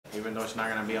even though it's not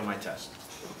going to be on my test.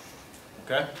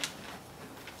 Okay?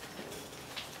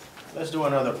 Let's do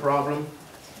another problem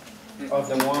of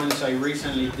the ones I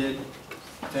recently did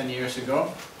 10 years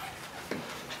ago.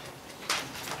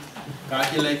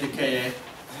 Calculate the Ka.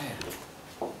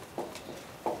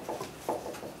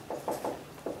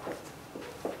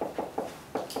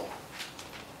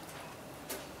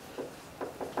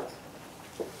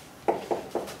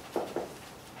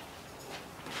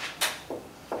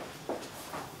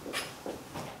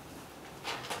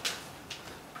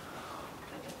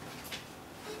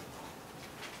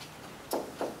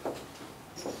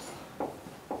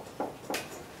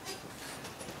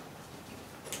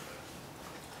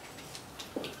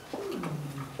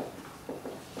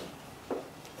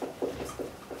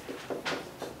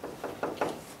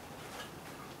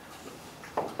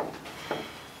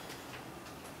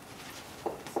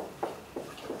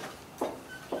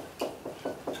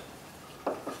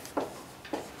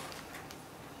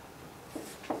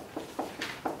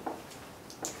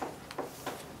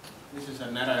 This is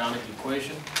a net ionic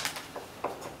equation.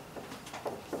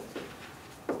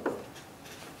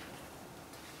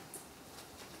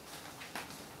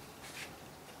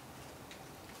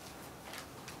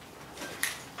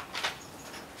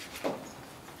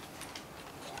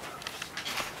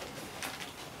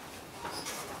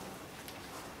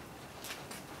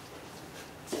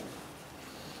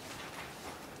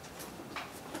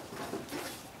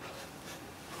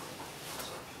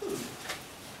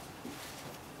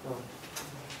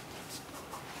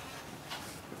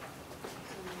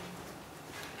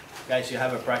 Guys, you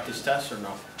have a practice test or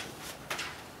no?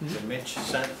 Did Mitch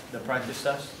send the practice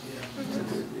test?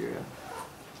 Yeah.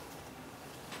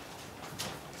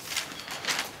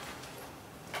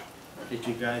 Did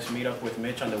you guys meet up with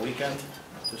Mitch on the weekend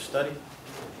to study?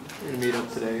 We're gonna meet up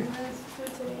today.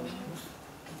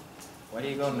 Why do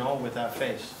you go no with that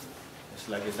face? It's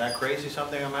like, is that crazy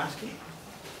something I'm asking?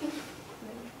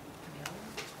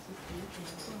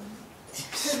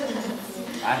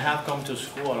 I have come to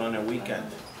school on a weekend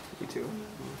Me too.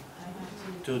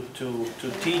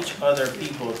 to teach other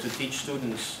people, to teach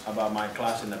students about my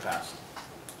class in the past.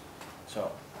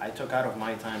 So I took out of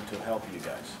my time to help you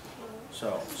guys.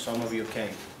 So some of you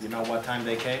came. You know what time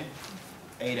they came?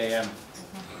 8 a.m.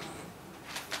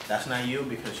 That's not you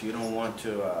because you don't want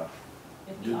to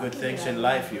do good things in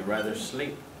life. You'd rather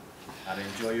sleep and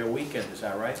enjoy your weekend. Is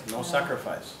that right? No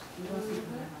sacrifice.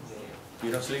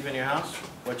 You don't sleep in your house?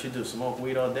 What you do? Smoke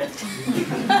weed all day?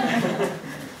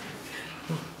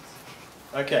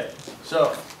 Okay,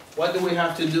 so what do we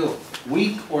have to do?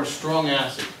 Weak or strong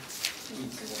acid?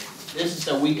 This is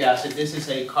a weak acid. This is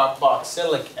a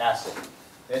carboxylic acid.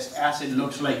 This acid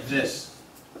looks like this.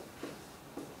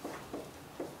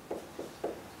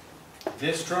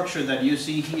 This structure that you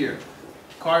see here,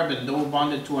 carbon double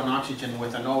bonded to an oxygen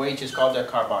with an OH, is called a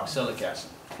carboxylic acid.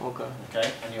 Okay.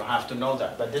 Okay, and you'll have to know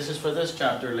that. But this is for this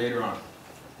chapter later on.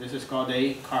 This is called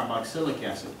a carboxylic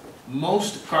acid.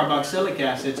 Most carboxylic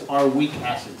acids are weak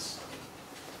acids.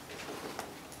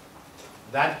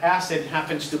 That acid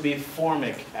happens to be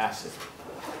formic acid.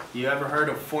 You ever heard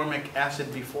of formic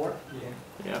acid before?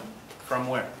 Yeah. From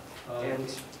where?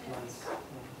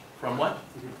 From what?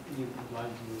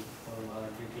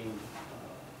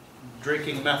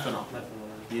 Drinking methanol.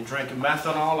 You drink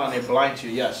methanol and it blinds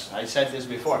you. Yes, I said this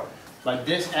before. But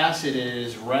this acid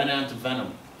is red ant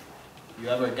venom. You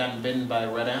ever gotten bitten by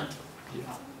a red ant? Yeah.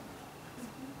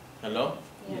 Hello?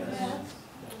 Yes.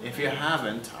 If you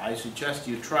haven't, I suggest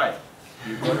you try it.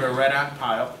 You go to a red ant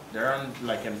pile, they're on,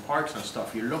 like in parks and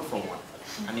stuff, you look for one,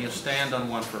 and you stand on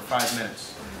one for 5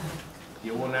 minutes.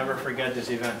 You will never forget this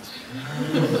event.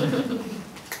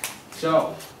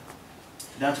 So,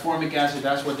 that's formic acid,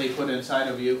 that's what they put inside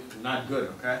of you. Not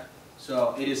good, okay?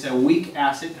 So, it is a weak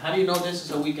acid. How do you know this is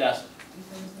a weak acid?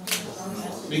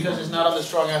 Because it's not on the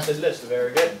strong acid list.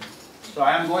 Very good. So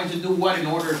I am going to do what in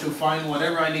order to find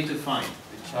whatever I need to find?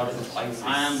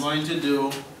 I am going to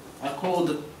do a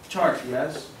cold chart,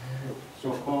 yes?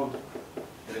 So cold,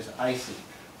 it is icy.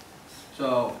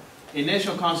 So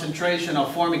initial concentration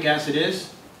of formic acid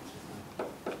is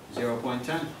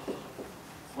 0.10.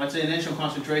 What's the initial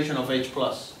concentration of H+?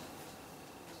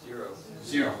 0.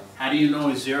 0. How do you know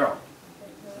it's 0?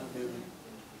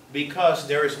 Because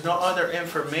there is no other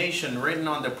information written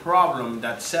on the problem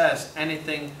that says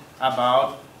anything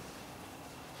about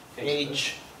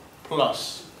H+.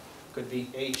 Could be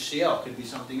HCl, could be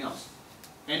something else.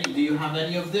 Do you have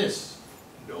any of this?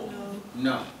 No.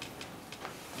 No.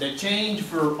 The change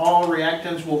for all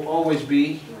reactants will always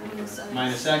be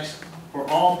minus X. For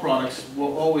all products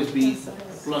will always be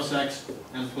plus X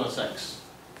and plus X.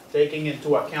 Taking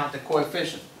into account the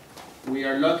coefficient. we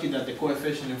are lucky that the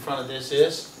coefficient in front of this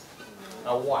is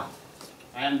a 1.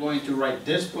 I am going to write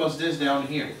this plus this down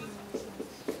here.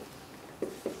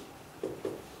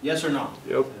 Yes or no?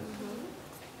 Yep.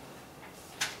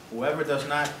 Whoever does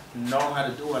not know how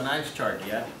to do a knife chart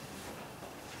yet,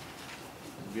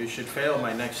 you should fail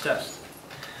my next test.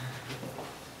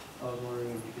 I was wondering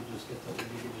if you could just get the,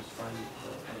 if you could just find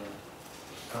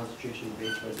concentration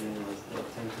base by doing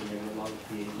like 10 to the negative log of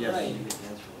pH. Yes. And you get the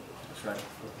answer. That's right.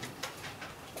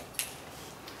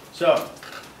 So,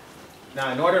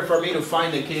 now in order for me to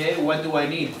find the Ka, what do I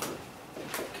need?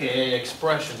 Ka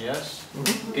expression, yes?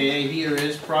 Ka here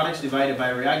is products divided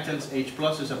by reactants. H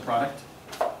plus is a product.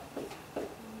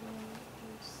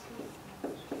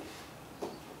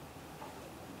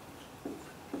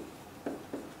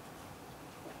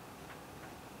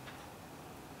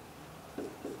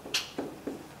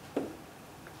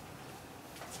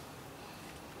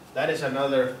 That is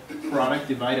another product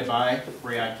divided by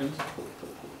reactant.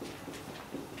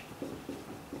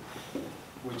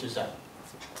 Which is that?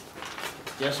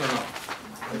 Yes or no?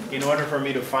 In order for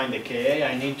me to find the Ka,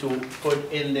 I need to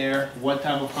put in there what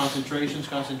type of concentrations?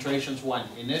 Concentrations when?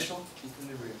 Initial?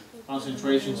 Equilibrium.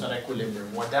 Concentrations at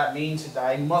equilibrium. What that means is that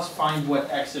I must find what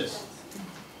X is.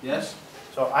 Yes?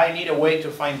 So I need a way to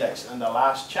find X. In the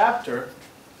last chapter,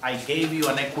 I gave you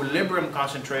an equilibrium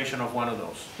concentration of one of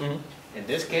those. Mm-hmm. In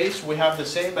this case, we have the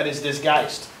same, but it's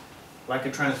disguised, like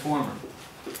a transformer.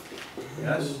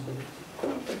 Yes?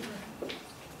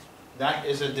 That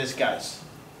is a disguise.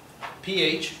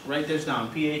 pH, write this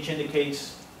down. pH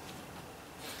indicates,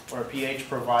 or pH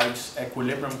provides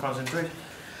equilibrium concentration.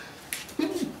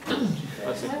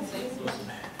 That's it.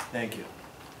 Thank you.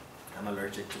 I'm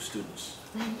allergic to students.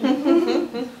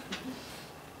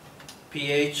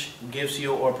 pH gives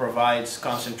you or provides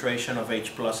concentration of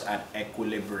H plus at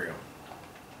equilibrium.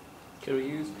 Could we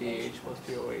use pH plus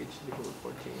pOH equal to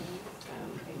 14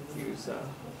 and use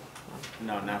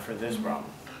No, not for this problem.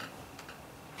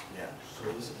 Yeah.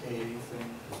 So this A thing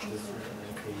is different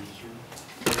than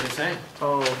KE2? What's it saying?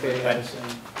 oh okay But-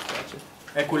 gotcha.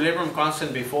 Equilibrium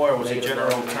constant before was a Negative general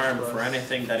log of H term plus. for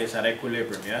anything that is at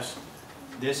equilibrium, yes?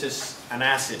 This is an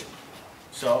acid,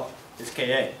 so it's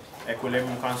Ka,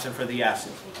 equilibrium constant for the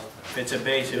acid. If it's a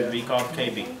base, it would be called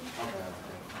Kb.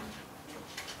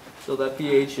 So that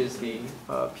pH is the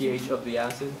pH of the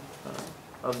acid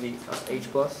of the H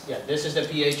plus. Yeah, this is the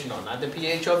pH, no, not the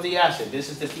pH of the acid, this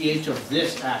is the pH of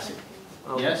this acid,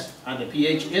 Okay. yes? And the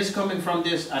pH is coming from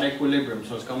this at equilibrium,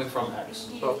 so it's coming from X.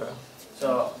 Okay.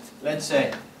 So, let's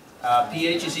say,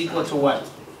 pH is equal to what?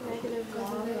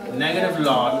 Negative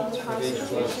log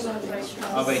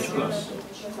of H plus.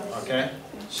 Okay?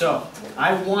 So,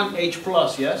 I want H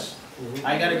plus, yes?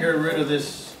 I gotta get rid of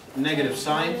this negative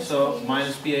sign, so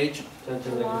minus pH, 10 to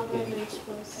the negative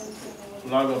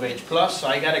pH. log of H plus. So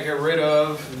I gotta get rid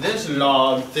of this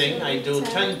log thing, I do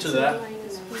 10 to that.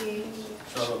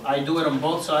 So I do it on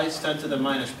both sides, 10 to the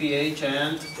minus pH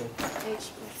and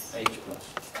H plus.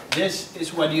 This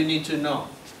is what you need to know.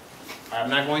 I'm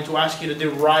not going to ask you to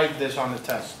derive this on the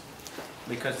test,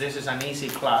 because this is an easy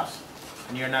class,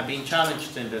 and you're not being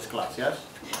challenged in this class, yes?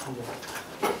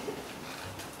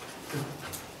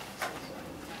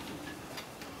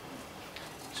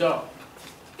 So,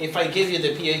 if I give you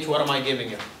the pH, what am I giving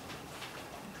you?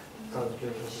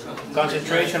 Concentration.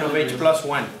 Concentration of H plus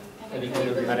when? At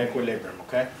equilibrium. At equilibrium,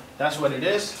 okay? That's what it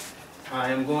is. I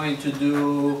am going to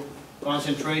do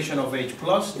concentration of H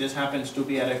plus. This happens to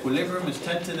be at equilibrium. It's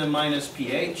 10 to the minus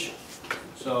pH.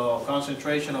 So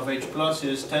concentration of H plus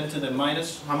is 10 to the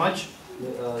minus, how much?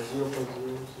 0.0.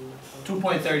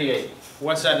 2.38.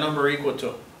 What's that number equal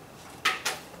to?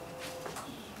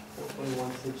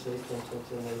 4.168 times 10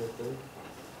 to the negative 3.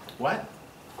 What?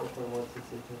 4.168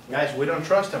 times. Guys, we don't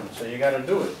trust him, so you gotta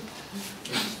do it.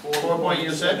 4 point,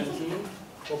 you said?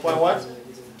 4 point what?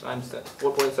 Times that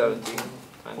 4.17.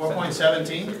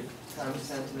 4.17? Times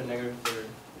 10 to the negative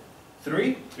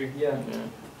 3? 3. Yeah. Yeah.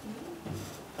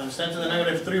 Times 10 to the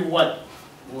negative 3 what?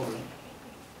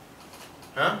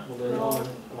 Huh? Well,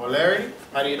 Molarity?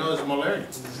 How do you know it's molarity?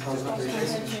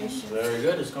 concentration. Very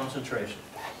good, it's concentration.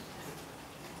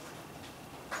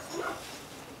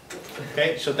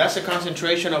 Okay, so that's the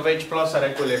concentration of H plus at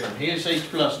equilibrium. Here's H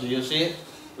plus, do you see it?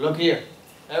 Look here.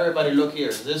 Everybody look here.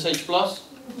 Is this H plus?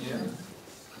 Yeah.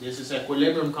 This is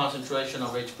equilibrium concentration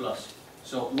of H plus.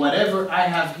 So whatever I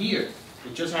have here,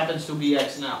 it just happens to be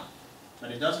X now.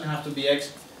 But it doesn't have to be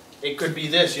X. It could be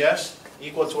this, yes?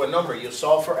 Equal to a number. You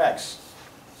solve for X.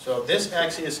 So this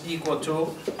X is equal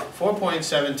to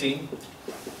 4.17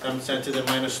 times 10 to the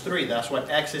minus 3. That's what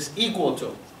X is equal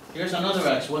to. Here's another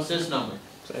X. What's this number?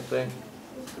 Same thing.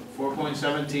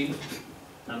 4.17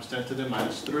 times 10 to the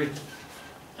minus 3.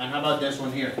 And how about this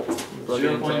one here? Plug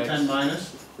in 0.10 x.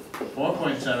 minus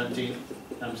 4.17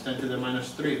 times 10 to the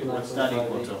minus 3. What's that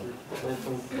equal to?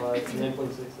 9.5,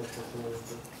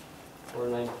 9.6, or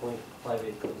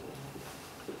 9.58.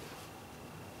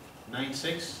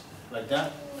 9.6, like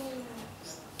that?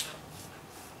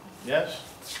 Yes?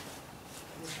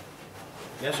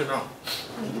 Yes or no?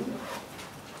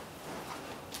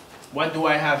 What do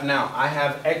I have now? I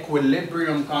have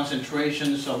equilibrium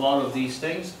concentrations of all of these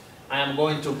things. I am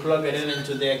going to plug it in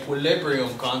into the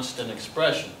equilibrium constant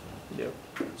expression. Yep.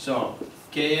 So,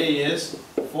 Ka is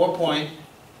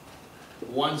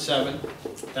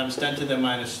 4.17 times 10 to the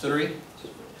minus 3.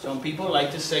 Some people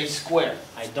like to say square.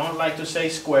 I don't like to say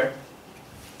square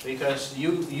because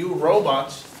you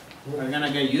robots are going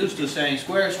to get used to saying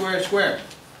square, square, square.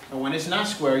 And when it's not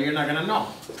square, you're not going to know.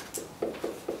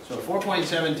 So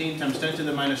 4.17 times 10 to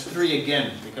the minus 3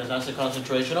 again, because that's the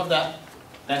concentration of that.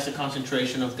 That's the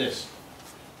concentration of this.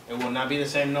 It will not be the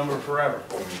same number forever.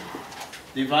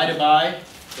 Divided by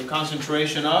the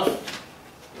concentration of,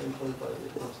 9.58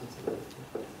 times 10 to the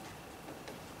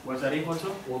what's that equal to?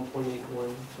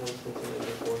 1.81 times 10 to the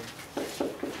negative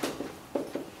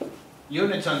 4.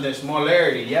 Units on this,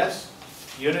 molarity, yes?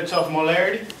 Units of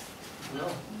molarity?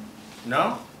 No.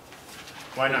 No?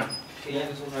 Why not? Ka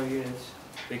doesn't have units.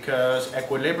 Because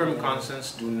equilibrium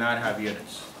constants do not have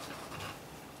units.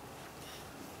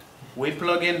 We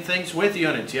plug in things with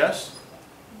units, yes?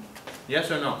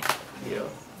 Yes or no? Yeah.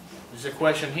 This is a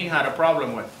question he had a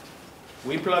problem with.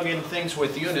 We plug in things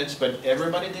with units, but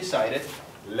everybody decided,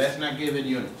 let's not give it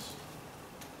units.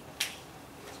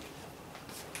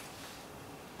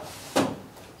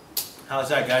 How's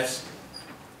that, guys?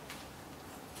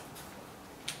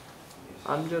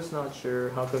 I'm just not sure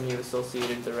how come you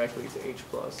associated directly to H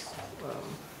plus.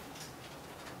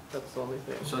 That's the only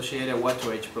thing. Associated what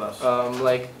to H plus?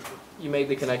 Like, you made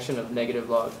the connection of negative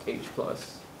log H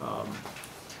plus,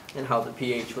 and how the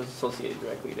pH was associated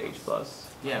directly to H plus.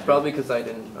 Yeah, but- Probably because I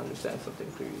didn't understand something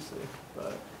previously,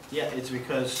 but. yeah, it's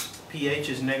because pH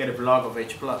is negative log of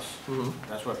H plus. Mhm.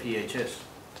 That's what pH is.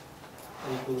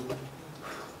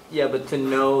 Yeah, but to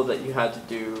know that you had to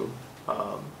do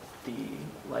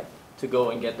to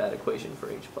go and get that equation for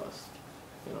H plus.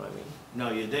 You know what I mean? No,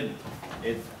 you didn't.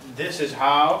 This is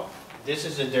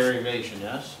a derivation,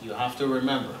 yes? You have to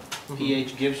remember,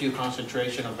 pH gives you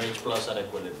concentration of H plus at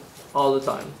equilibrium. All the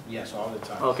time. Yes, all the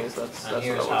time. Okay, so that's And what I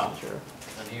here's wasn't how. sure.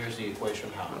 And here's the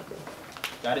equation how. Okay.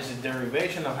 That is a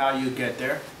derivation of how you get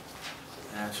there.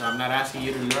 And so I'm not asking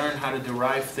you to learn how to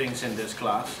derive things in this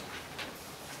class.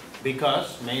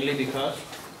 Mainly because,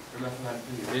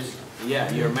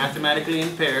 you're mathematically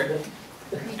impaired.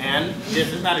 And this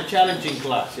is not a challenging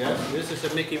class, yes? This is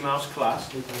a Mickey Mouse class.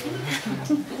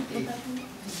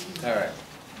 All right.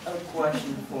 I have a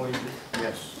question for you.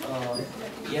 Yes.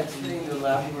 Yesterday in the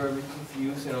lab we were a bit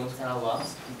confused and almost kind of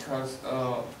lost because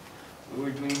we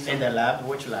were doing some... In the lab?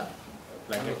 Which lab?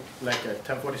 Like a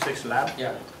 1046 lab?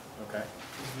 Yeah. Okay.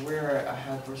 Where I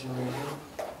had for some reason,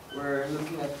 we're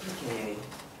looking at pKa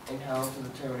and how to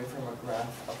determine it from a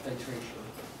graph of titration.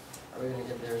 Are we going to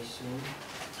get there soon?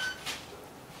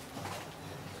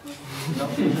 No?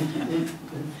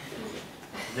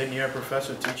 Didn't your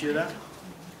professor teach you that?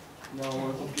 No,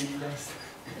 we're completely next.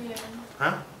 Yeah.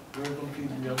 Huh? We're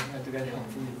completely we also had to get help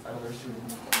from another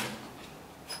student.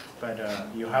 But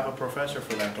you have a professor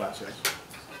for that class, yes?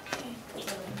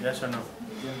 Yes or no?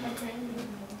 Okay.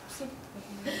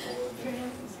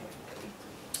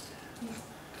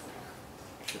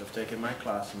 Should have taken my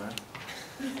class, man.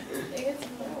 It gets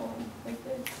small, like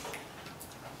this.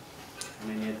 I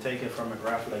mean, you take it from a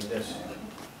graph like this.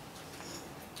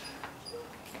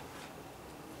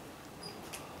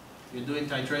 You're doing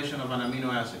titration of an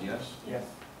amino acid, yes? Yes.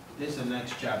 This is the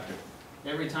next chapter.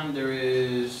 Every time there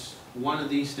is one of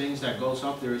these things that goes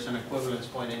up, there is an equivalence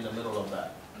point in the middle of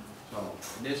that. So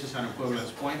this is an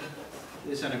equivalence point,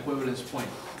 this is an equivalence point.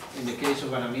 In the case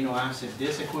of an amino acid,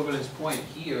 this equivalence point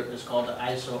here is called the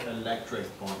isoelectric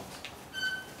point.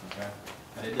 Okay?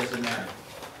 And it doesn't matter.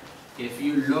 If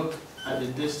you look at the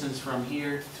distance from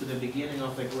here to the beginning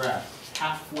of the graph,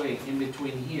 halfway in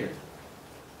between here,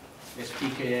 is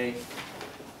pKa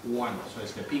 1. So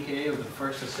it's the pKa of the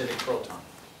first acidic proton.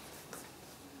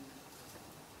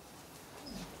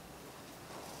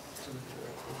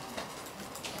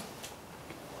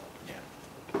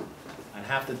 Yeah. And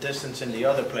half the distance in the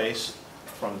other place,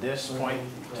 from this point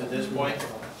to this point,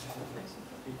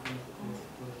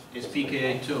 is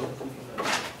pKa 2.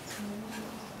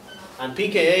 And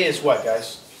pKa is what,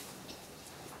 guys?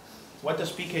 What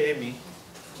does pKa mean?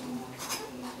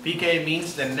 pKa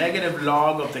means the negative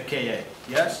log of the Ka,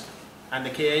 yes? And the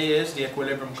Ka is the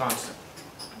equilibrium constant.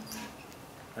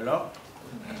 Hello?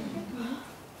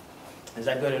 Is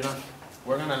that good enough?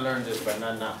 We're gonna learn this, but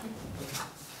not now.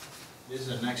 This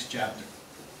is the next chapter.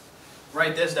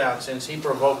 Write this down since he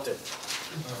provoked it.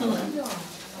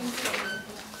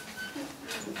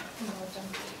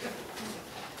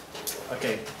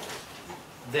 Okay.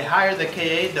 The higher the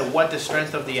Ka, the what the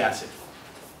strength of the acid?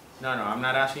 No, I'm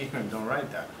not asking you, don't write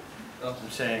that. I'm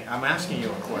saying, I'm asking you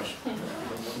a question.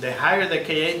 The higher the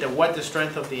Ka, the what the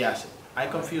strength of the acid? I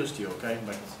confused you, okay?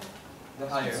 But The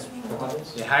higher.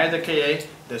 the higher the Ka,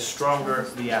 the stronger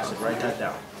the acid. Write that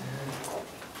down.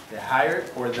 The higher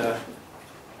or the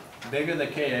bigger the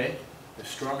Ka, the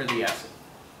stronger the acid.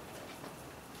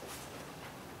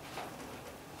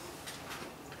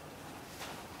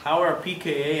 How are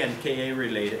pKa and Ka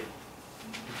related?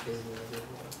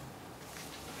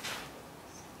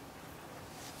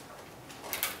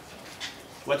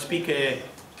 What's pKa?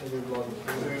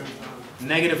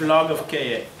 Negative log of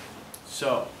Ka.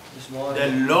 So, The smaller. the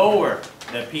lower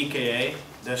the pKa,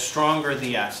 the stronger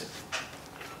the acid.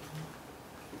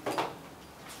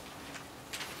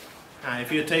 Now,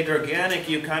 if you take organic,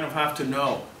 you kind of have to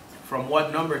know from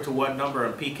what number to what number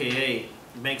on pKa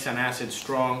makes an acid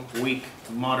strong, weak,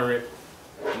 moderate,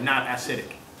 not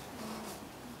acidic.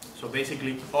 So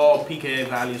basically, all pKa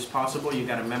values possible, you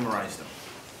gotta memorize them.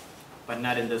 But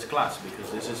not in this class,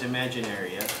 because this is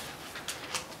imaginary, yes?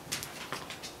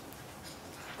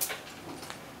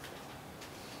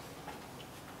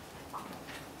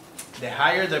 The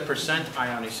higher the percent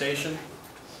ionization,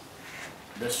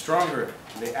 the stronger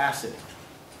the acid.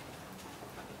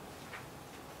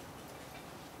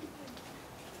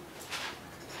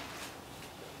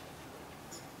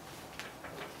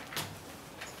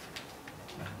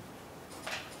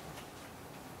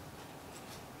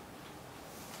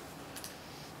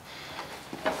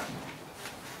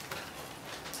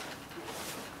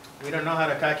 We don't know how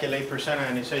to calculate percent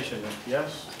ionization,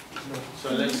 yes?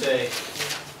 So let's say,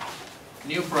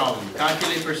 new problem.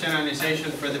 Calculate percent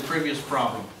ionization for the previous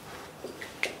problem.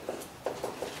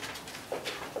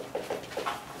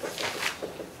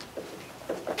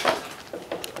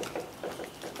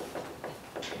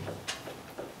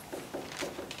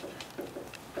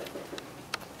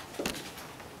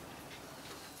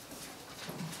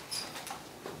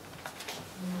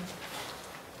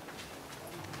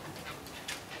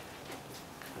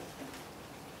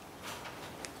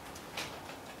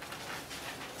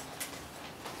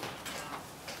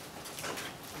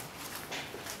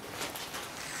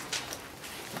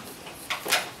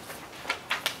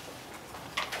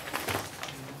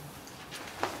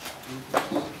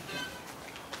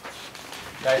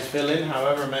 Guys, fill in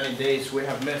however many days we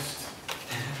have missed.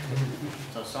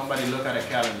 So somebody look at a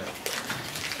calendar.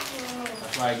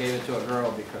 That's why I gave it to a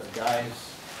girl, because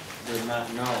guys do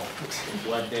not know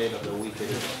what day of the week it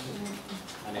is.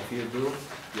 And if you do,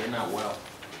 you're not well.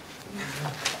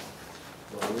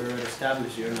 Well, we already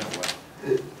established you're not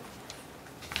well.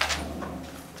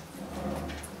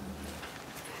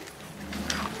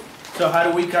 So how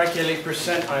do we calculate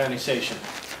percent ionization?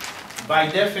 By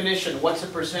definition, what's the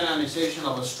percent ionization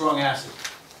of a strong acid?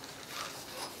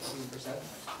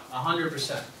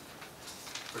 100%.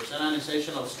 Percent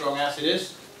ionization of a strong acid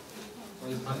is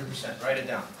 100%. Write it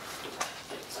down.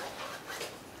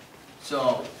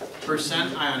 So,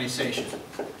 percent ionization.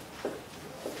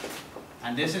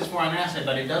 And this is for an acid,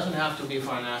 but it doesn't have to be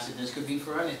for an acid. This could be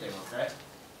for anything, okay?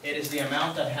 It is the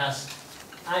amount that has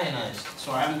ionized.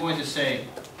 So I'm going to say,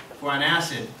 for an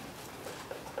acid,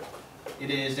 it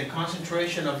is the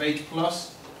concentration of H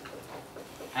plus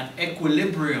at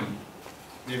equilibrium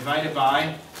divided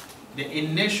by the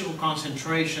initial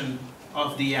concentration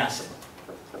of the acid.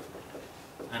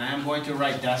 And I'm going to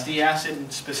write, that's the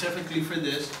acid specifically for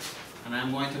this, and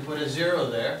I'm going to put a 0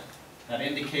 there that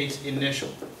indicates initial.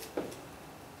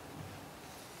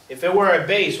 If it were a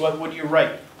base, what would you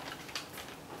write?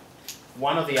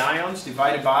 One of the ions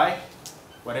divided by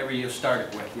whatever you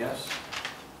started with, yes?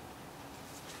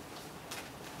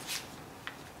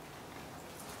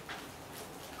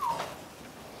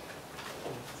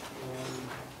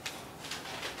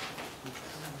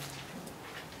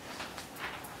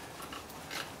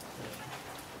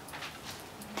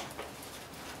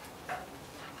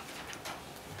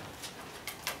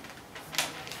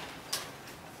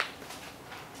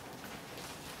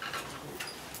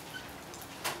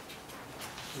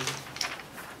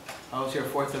 How was your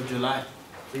 4th of July?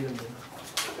 Freedom.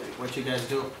 What you guys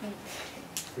do?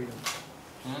 Freedom.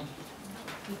 Hmm?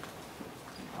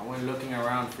 I went looking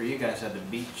around for you guys at the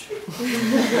beach.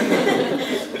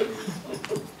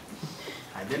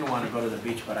 I didn't want to go to the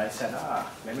beach, but I said,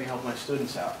 let me help my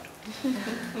students out.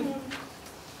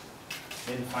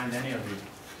 Didn't find any of you.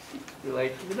 You're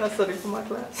like, you're not studying for my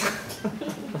class.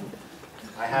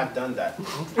 I have done that.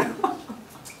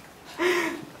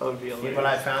 That would be People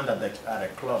hilarious. I found at a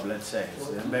club, let's say. It's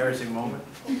an embarrassing moment.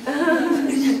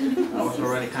 I was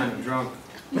already kind of drunk.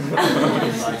 So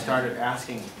I started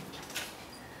asking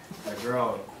the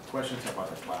girl questions about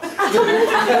the class.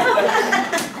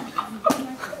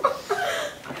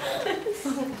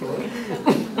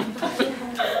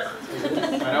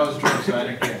 But I was drunk, so I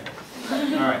didn't care.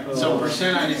 Alright, so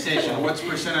percent ionization. What's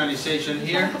percent ionization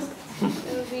here? It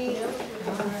would be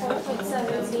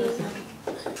 4.17.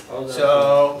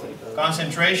 So,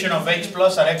 concentration of H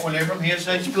plus at equilibrium. Here's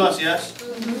H plus, yes?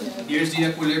 Here's the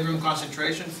equilibrium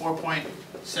concentration,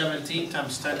 4.17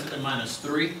 times 10 to the minus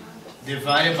 3,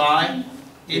 divided by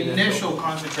initial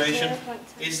concentration.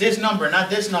 Is this number, not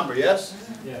this number, yes?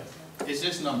 Yeah. Is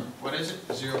this number, what is it?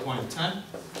 0.10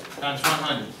 times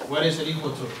 100. What is it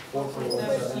equal to?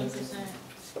 4.17.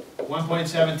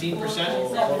 1.17%?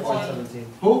 4.17.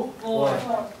 Who?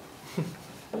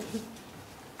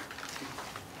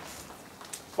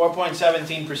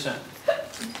 4.17%.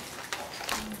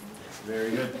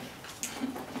 Very good.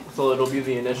 So it'll be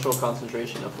the initial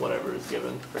concentration of whatever is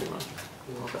given, pretty much.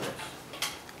 Okay.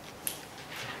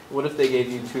 What if they gave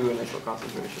you two initial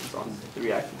concentrations on the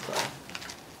reactant side?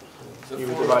 You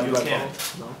would divide You by can't.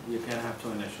 both? No? You can't have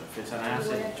two initial. If it's an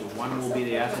acid, one will be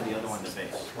the acid, the other one the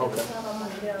base. Okay.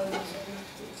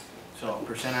 So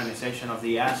percent ionization of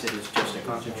the acid is just the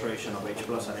concentration of H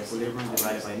plus at equilibrium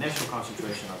divided by initial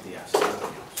concentration of the acid.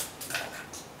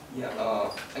 Yeah, I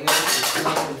noticed it's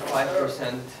less than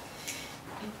 5%.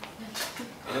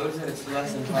 I noticed that it's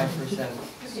less than 5%,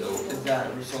 so is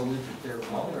that a result that they're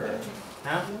wrong, or?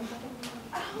 Huh?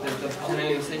 The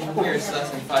percentage here is less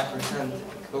than 5%,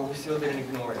 but we still didn't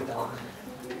ignore it down.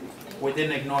 We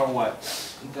didn't ignore what?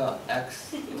 The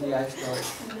X, the X dot.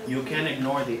 You can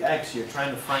ignore the X, you're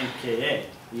trying to find Ka.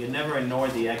 You never ignore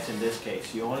the X in this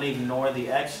case. You only ignore the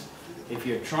X if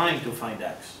you're trying to find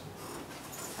X.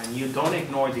 And you don't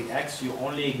ignore the X, you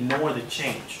only ignore the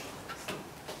change.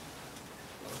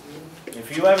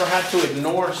 If you ever had to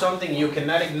ignore something, you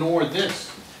cannot ignore this.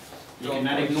 You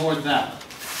cannot ignore that.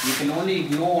 You can only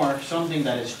ignore something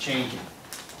that is changing.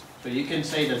 So you can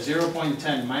say that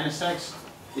 0.10 minus X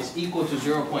is equal to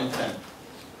 0.10.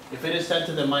 If it is 10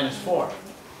 to the minus 4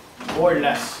 or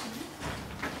less.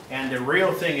 And the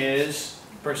real thing is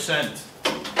percent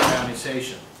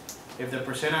ionization. If the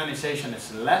percent ionization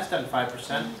is less than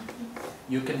 5%,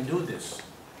 you can do this.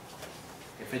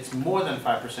 If it's more than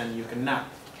 5%, you cannot.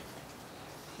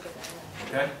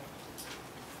 Okay?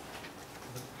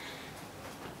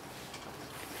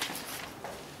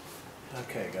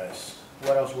 Okay, guys.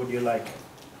 What else would you like?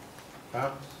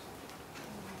 Huh?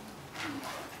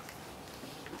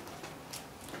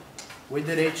 We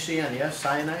did HCN, yes,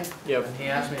 cyanide? Yep. And he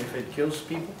asked me if it kills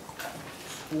people.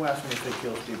 Who asked me if it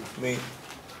kills people? Me.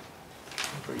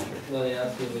 I'm pretty sure. No, they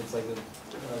asked me if it's like the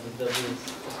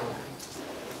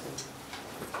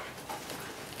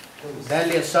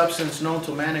Deadliest substance known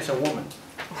to man is a woman.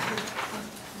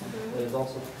 There's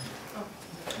also.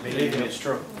 Believe me, it's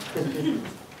true.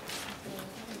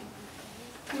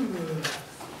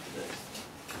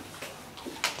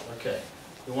 Okay.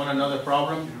 You want another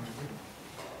problem?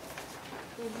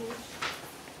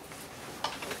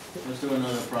 Let's do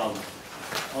another problem.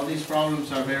 All these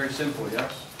problems are very simple,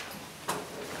 yes?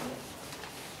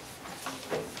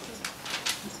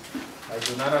 I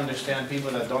do not understand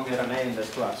people that don't get an A in this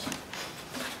class.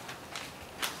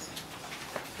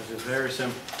 Because it's very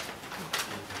simple.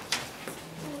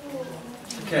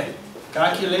 Okay,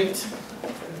 calculate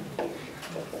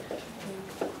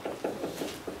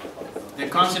the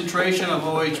concentration of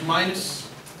OH minus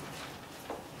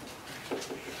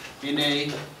in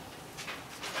a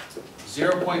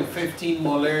 0.15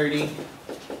 molarity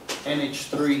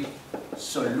NH3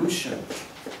 solution.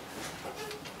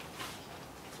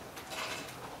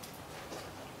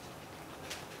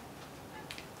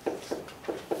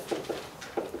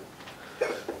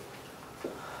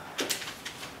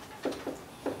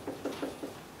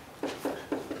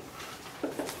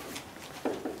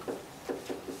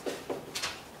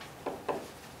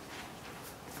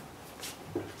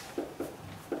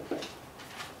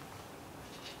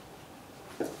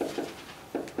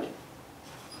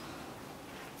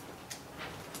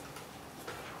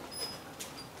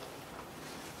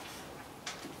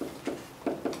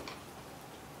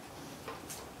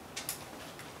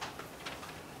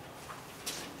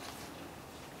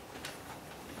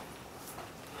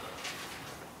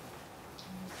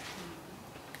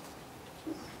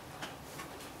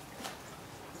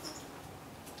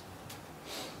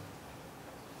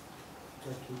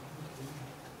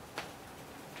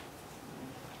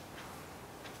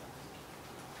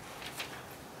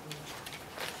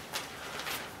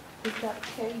 Is that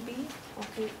KB or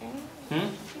KA? Hmm?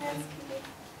 Yes,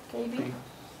 KB.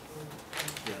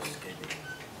 Yes, KB.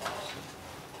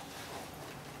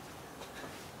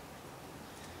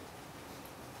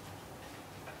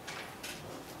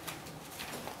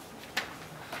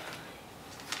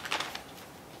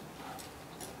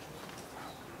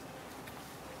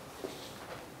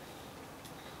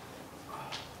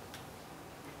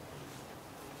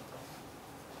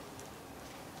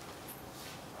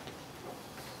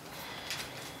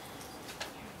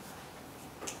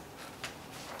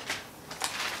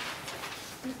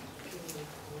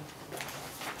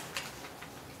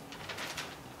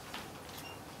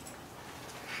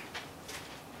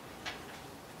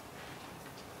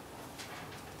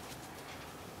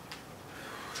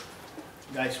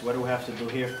 Guys, what do we have to do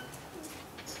here?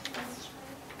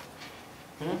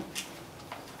 Hmm?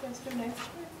 That's the next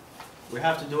one. We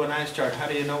have to do an ice chart. How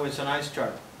do you know it's an ice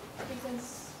chart?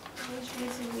 Because which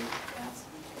is a weak acid.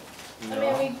 I mean, No.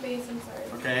 a weak base, I'm sorry.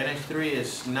 Okay, NH3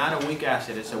 is not a weak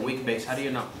acid, it's a weak base. How do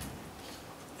you know?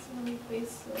 It's a weak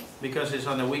base list. Because it's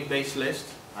on the weak base list.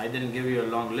 I didn't give you a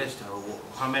long list.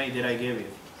 How many did I give you?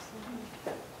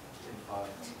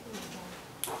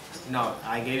 No,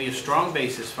 I gave you strong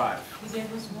bases 5. You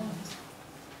gave us one.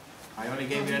 I only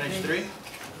gave you NH3?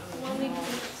 One weak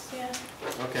base,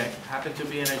 yeah. Okay, happened to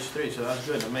be NH3, so that's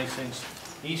good. That makes things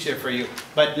easier for you.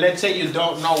 But let's say you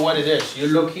don't know what it is. You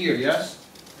look here, yes?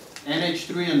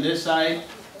 NH3 on this side,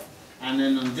 and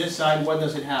then on this side, what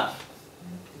does it have?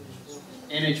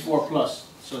 NH4 plus.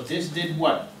 So this did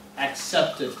what?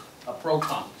 Accepted a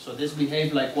proton. So this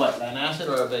behaved like what? An acid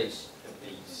or a base?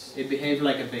 It behaved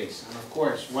like a base. And of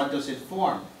course, what does it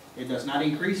form? It does not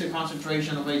increase the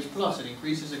concentration of H plus, it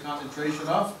increases the concentration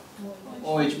of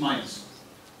OH minus.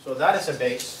 So that is a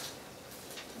base.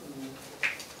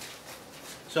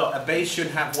 So a base should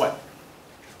have what?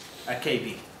 A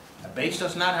Kb. A base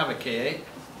does not have a Ka,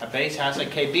 a base has a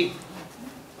Kb.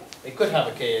 It could have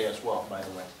a Ka as well, by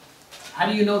the way. How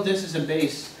do you know this is a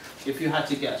base if you had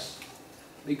to guess?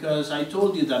 Because I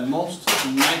told you that most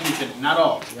nitrogen, not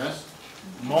all, yes?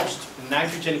 Most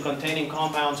nitrogen containing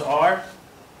compounds are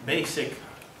basic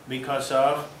because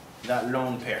of that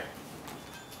lone pair.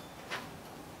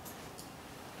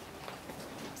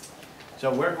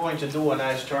 So we're going to do an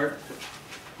ice chart.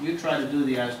 You try to do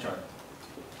the ice chart.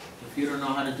 If you don't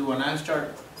know how to do an ice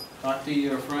chart, talk to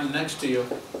your friend next to you.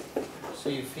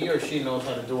 See if he or she knows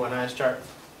how to do an ice chart.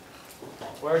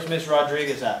 Where's Miss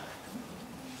Rodriguez at?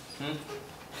 Hmm?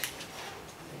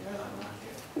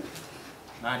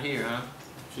 Not here, huh?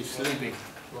 She's sleeping.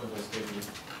 She wanted to stay with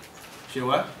me. She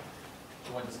what?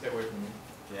 She wanted to stay away from me.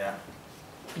 Yeah.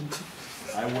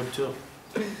 I would too.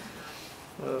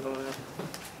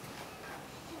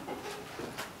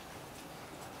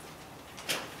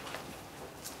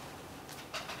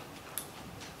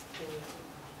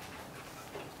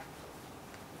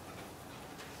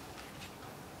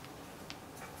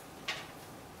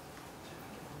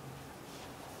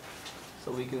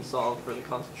 So we can solve for the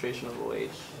concentration of OH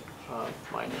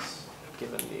minus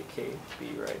given the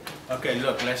Kb, right? Okay,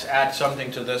 look, let's add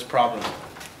something to this problem.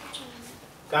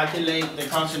 Calculate the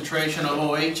concentration of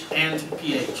OH and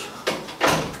pH.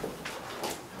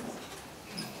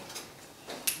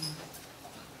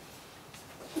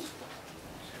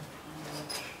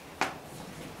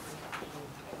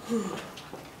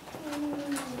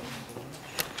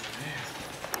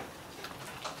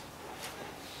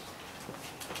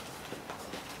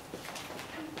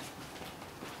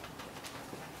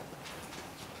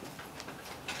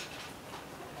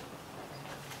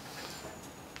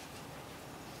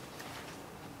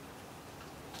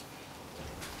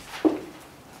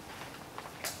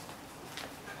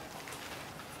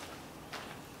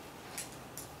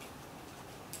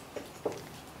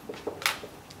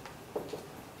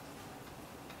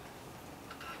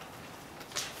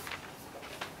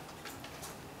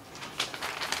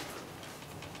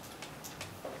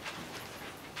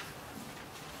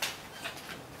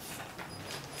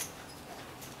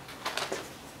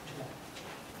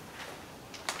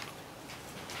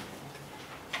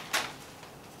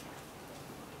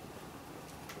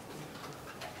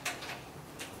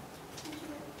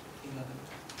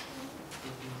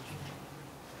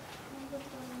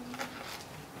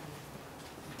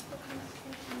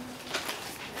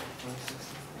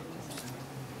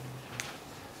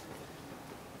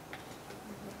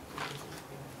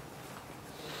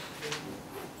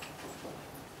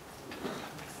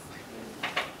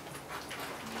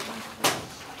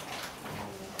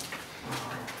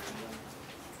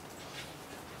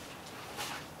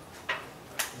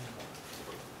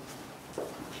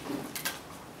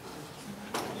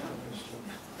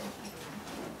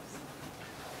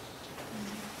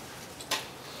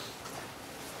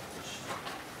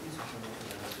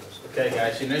 Okay,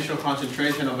 guys, initial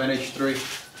concentration of NH3,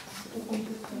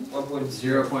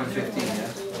 0.15,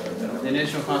 yeah? The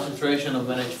initial concentration of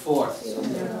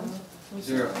NH4,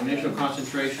 0. Initial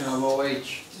concentration of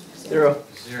OH, 0.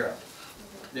 0.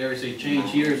 There is a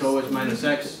change here, is always minus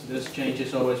X. This change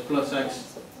is always plus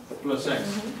X, plus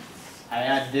X. I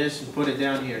add this and put it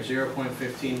down here,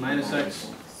 0.15 minus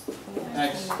X,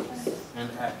 X, and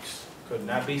X. Could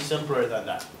not be simpler than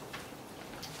that.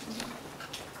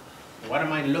 What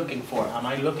am I looking for? Am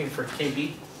I looking for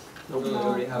KB? Nope. We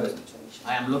already have it.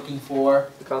 I am looking for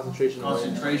The concentration. of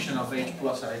concentration of H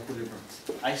plus at equilibrium.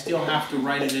 I still have to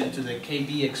write it into the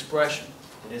KB expression.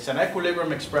 It's an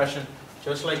equilibrium expression,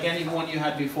 just like any one you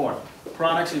had before.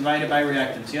 Products divided by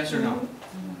reactants, yes or no?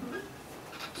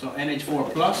 So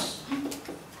NH4 plus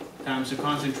times the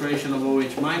concentration of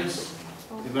OH minus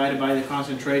divided by the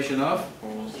concentration of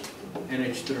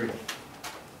NH3.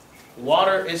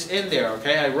 Water is in there,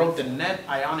 okay? I wrote the net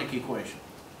ionic equation.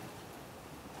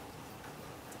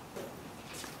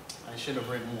 I should have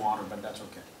written water, but that's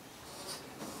okay.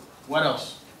 What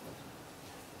else?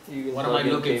 You can What am plug I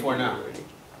in looking for KB now? already.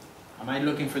 Am I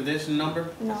looking for this number?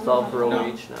 No. Solve for No.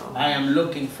 OH now. I am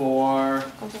looking for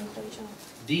Concentration.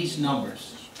 these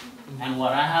numbers. And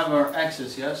what I have are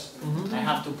x's, yes? Mhm. I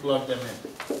have to plug them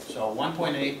in. So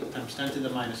 1.8 times 10 to the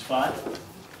minus 5.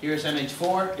 Here's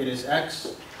NH4, it is x.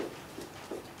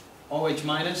 OH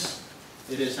minus,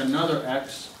 it is another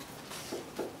x.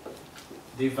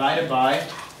 Divided by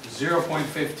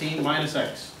 0.15 minus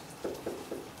x.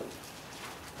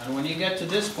 And when you get to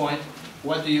this point,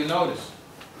 what do you notice?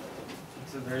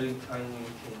 It's a very tiny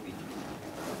KB.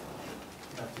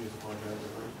 Have to use the quadratic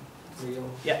equation. Real.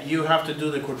 Yeah, you have to do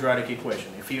the quadratic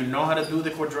equation. If you know how to do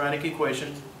the quadratic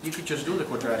equation, you could just do the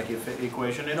quadratic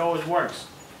equation. It always works.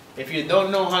 If you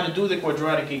don't know how to do the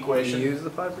quadratic You equation, use the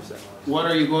 5%. what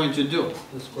are you going to do?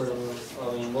 The square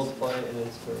root, multiply and then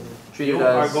square root. Treat You it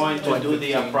are as going to do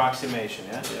the 0.15. approximation,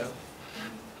 yes? Yeah.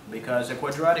 Because the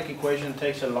quadratic equation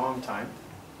takes a long time.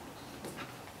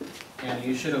 And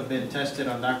you should have been tested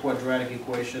on that quadratic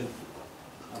equation.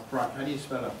 How do you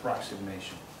spell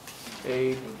approximation?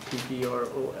 APPROX.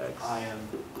 I am.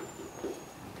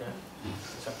 Okay.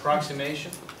 It's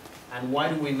approximation. And why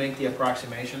do we make the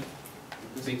approximation?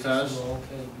 Because Small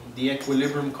KB. the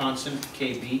equilibrium constant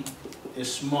Kb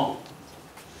is small.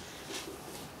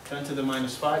 10 to the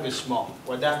minus 5 is small.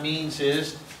 What that means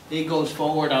is it goes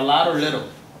forward a lot or little.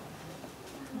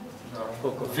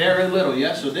 Very little,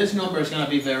 yes? So this number is going to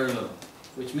be very little,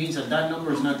 which means that that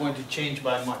number is not going to change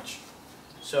by much.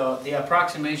 So the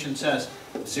approximation says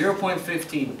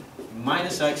 0.15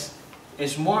 minus x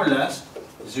is more or less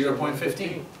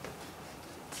 0.15.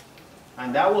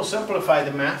 And that will simplify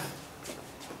the math.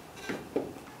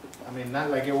 I mean, not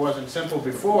like it wasn't simple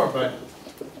before, but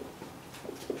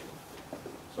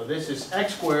so this is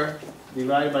x squared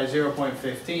divided by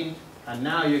 0.15, and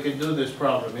now you can do this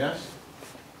problem, yes?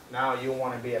 Now you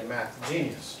want to be a math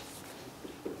genius.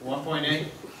 1.8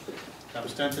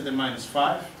 times 10 to the minus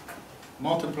 5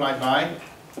 multiplied by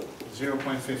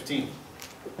 0.15.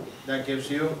 That gives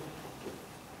you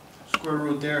square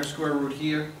root there, square root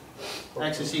here.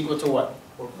 X is equal to what?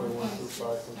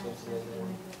 4.125 sometimes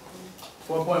negative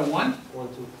 4.1? 1.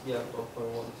 2, yeah,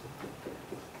 4.12.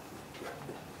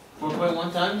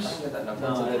 4.1 times? I get that number.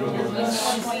 No, I don't know.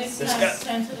 This guy.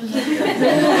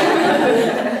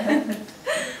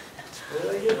 Where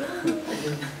did I get that?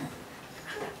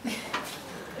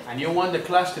 And you want the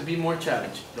class to be more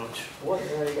challenging, don't you? What? I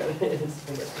got it.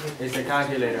 It's the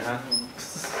calculator, huh?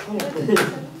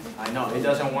 I know, it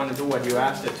doesn't want to do what you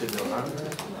asked it to do, huh?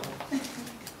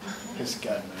 This guy,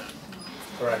 man.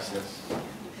 Correct this.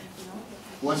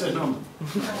 What's the number?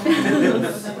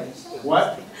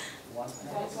 What?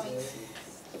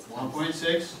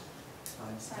 1.6?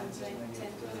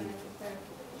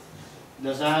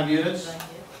 Does that have units?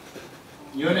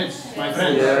 Units, my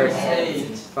friends.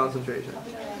 Yes. Concentration.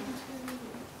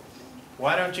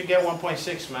 Why don't you get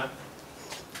 1.6, man?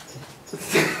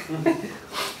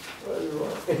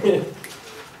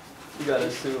 You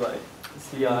gotta sue like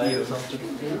CI or something.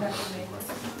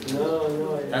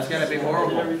 No. That's gonna be I did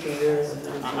horrible. everything there.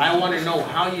 I want to know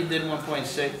how you did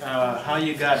 1.6, how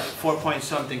you got 4 point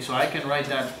something, so I can write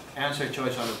that answer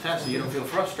choice on the test, so you don't feel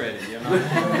frustrated, you know?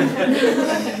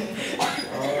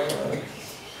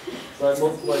 So I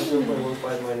multiplied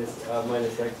 0.15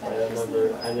 minus x by that number,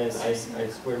 and then I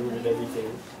square rooted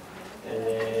everything, and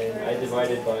then I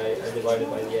divided by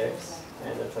the x,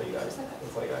 and that's how you got it.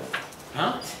 That's how I got it.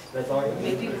 Huh? That's all I got.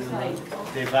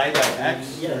 Divide by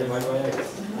x? Yeah, divide by x.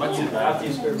 What's it After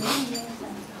you square root.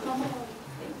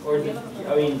 Or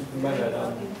I mean, my bad.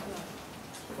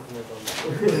 no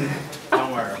problem.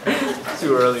 Don't worry, It's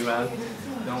too early, man.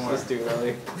 don't worry. It's too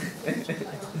early.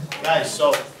 Guys,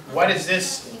 so what is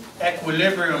this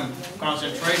equilibrium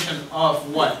concentration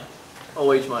of what?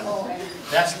 OH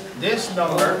minus. That's, this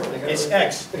number is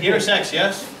X. Here's X,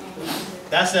 yes?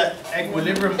 That's the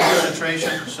equilibrium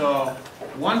concentration, so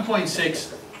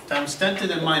 1.6 times 10 to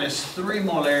the minus 3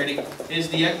 molarity is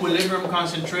the equilibrium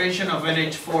concentration of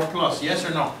NH4 plus, yes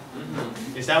or no?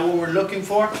 Is that what we're looking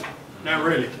for? Not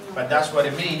really, but that's what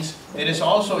it means. It is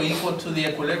also equal to the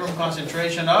equilibrium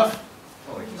concentration of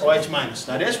OH minus.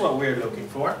 That is what we're looking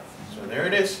for, so there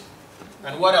it is.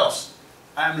 And what else?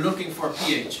 I'm looking for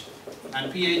pH,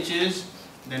 and pH is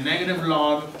the negative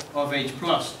log of H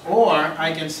plus, or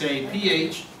I can say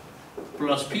pH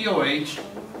plus POH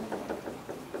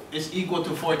is equal to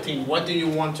 14. What do you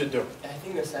want to do? I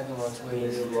think the second one's way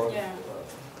easier. Yeah.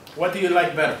 What do you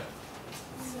like better?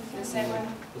 The second.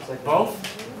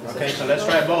 Both? Okay, so let's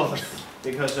try both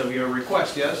because of your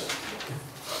request, yes?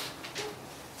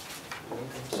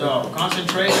 So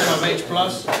concentration of H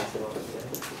plus,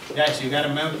 guys, you gotta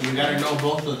know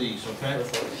both of these, okay?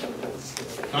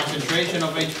 Concentration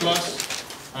of H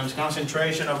plus times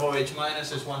concentration of OH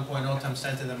minus is 1.0 times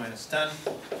 10 to the minus 10.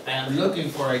 I am looking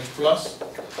for H plus,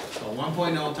 so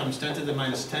 1.0 times 10 to the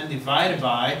minus 10 divided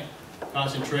by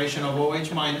concentration of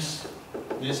OH minus.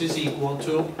 This is equal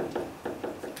to,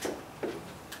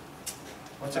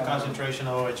 what's the concentration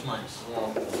of OH minus?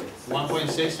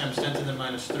 1.6 times 10 to the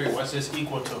minus 3. What's this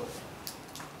equal to?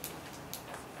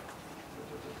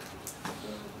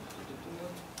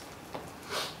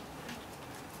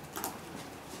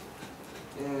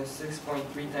 Yeah,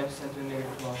 6.3 times 10 to the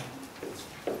negative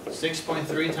 12.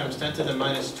 6.3 times 10 to the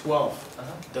minus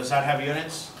 12. Does that have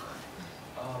units?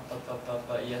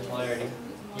 Yes, molarity.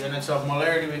 Units of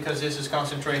molarity, because this is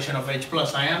concentration of H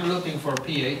plus. I am looking for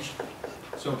pH.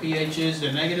 So pH is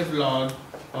the negative log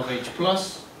of H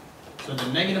plus. So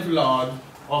the negative log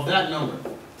of that number.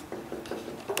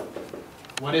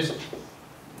 What is it?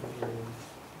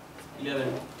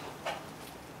 11.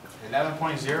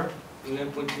 11.0?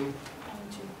 11.2.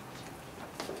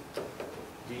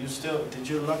 Did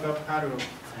you look up how to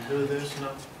do this? No?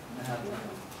 I have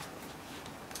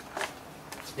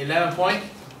 11 point?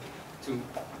 2.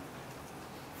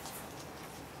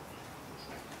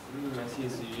 I see,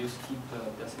 so you just keep the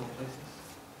decimal places.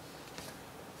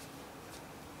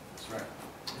 That's right.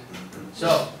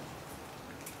 So,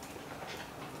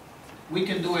 we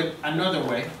can do it another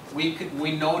way.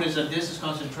 We notice that this is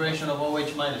concentration of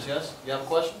OH minus, yes? You have a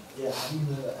question? Yeah, how do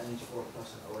the NH4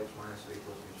 plus and OH minus are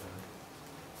equal to each other?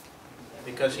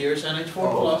 Because here's NH4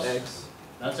 Oh, plus, X.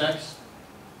 that's X.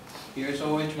 Here's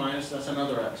OH minus, that's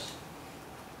another X.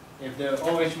 If the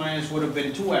OH minus would have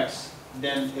been 2X,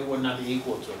 then it would not be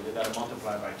equal to, you gotta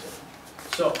multiply by 2.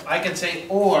 So I can say,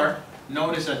 or,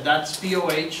 notice that that's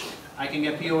POH, I can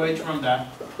get POH from that,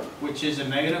 which is a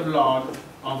negative log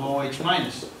of OH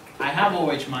minus. I have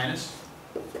OH minus,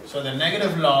 so the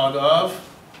negative log of,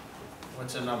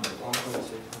 what's the number?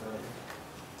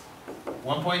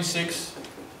 1.6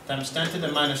 times 10 to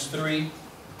the minus 3,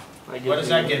 what does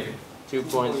that give you?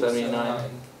 2.79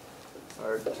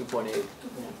 or 2.8.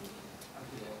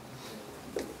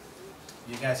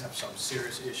 You guys have some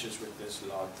serious issues with this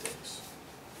log things.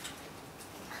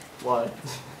 Why?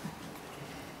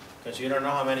 Because you don't know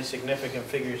how many significant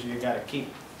figures you gotta keep.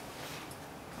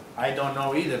 I don't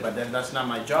know either, but then that's not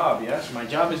my job, yes? My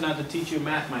job is not to teach you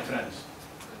math, my friends.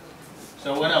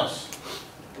 So what else?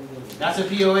 That's a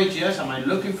POH, yes? Am I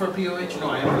looking for POH? No,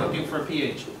 I am looking for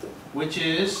pH, which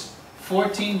is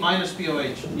 14 minus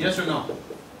POH, yes or no?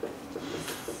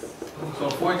 So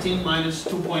 14 minus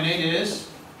 2.8 is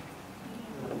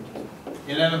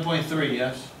 11.3,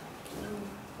 yes?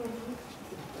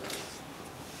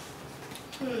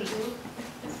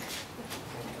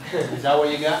 Is that what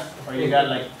you got? Or you got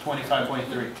like 25.3?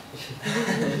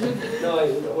 No,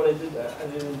 what I did,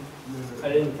 I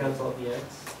didn't cancel out the X.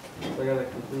 So I got a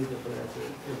completely different answer.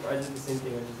 If I did the same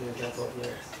thing, I just didn't cancel out the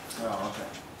X. Oh, okay.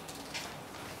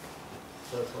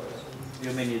 So that's why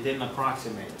You mean you didn't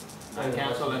approximate it? I Not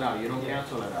cancel it out, you don't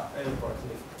cancel it out. I didn't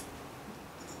approximate.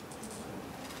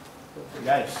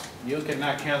 Guys, you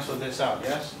cannot cancel this out,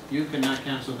 yes? You cannot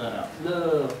cancel that out.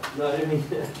 No, I didn't mean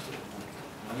that.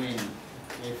 I mean,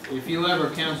 if you ever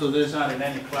cancel this out in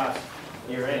any class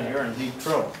you're in deep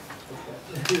trouble.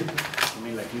 I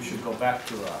mean, like, you should go back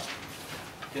to,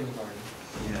 Kindergarten.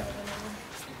 yeah.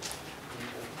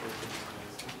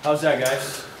 How's that,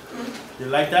 guys? You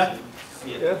like that?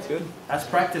 Yeah, it's good. That's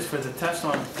practice for the test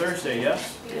on Thursday,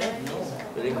 yes?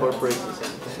 It incorporates the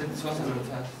same. This wasn't the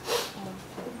test.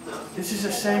 This is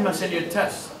the same as in your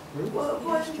test.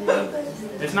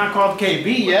 It's not called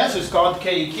KB, yes, it's called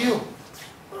KQ.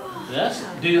 Yes?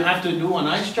 Do you have to do an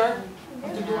ice chart? You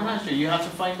have to do an ice chart. You have to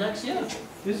find X, yeah.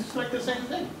 This is like the same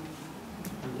thing.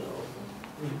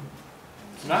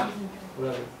 It's not?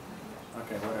 Whatever.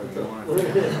 Okay,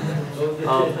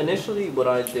 whatever. Initially, what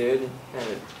I did,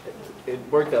 and it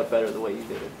worked out better the way you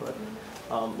did it, but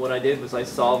what I did was I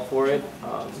solved for it.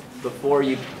 Before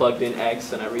you plugged in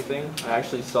X and everything, I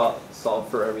actually solved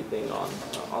for everything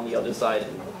on the other side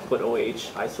and put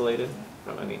OH isolated. You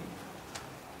know what I mean?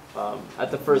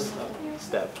 At the first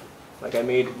step, like I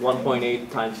made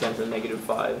 1.8 times 10 to the negative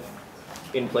 5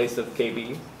 in place of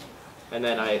KB, and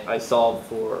then I solved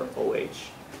for OH.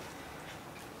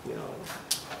 You know.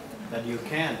 That you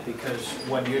can't, because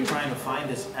what you're trying to find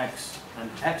is X. And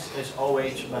X is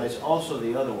OH, but it's also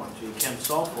the other one, so you can't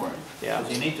solve for it. Yeah.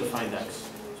 Because you need to find X.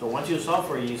 So once you solve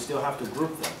for it, you still have to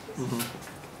group them.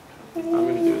 I'm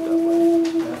going to do it that way.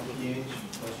 pH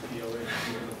plus pOH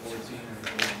equal to 14, and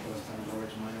pH plus times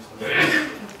OH minus the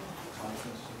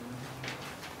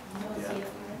Yeah.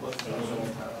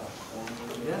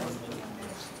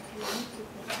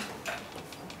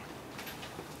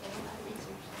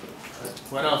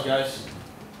 What else, guys?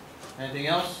 Anything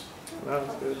else? No,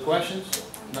 that's good. Questions?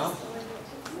 No?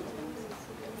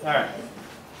 Alright.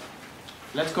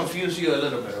 Let's confuse you a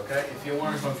little bit, okay? If you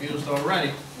weren't confused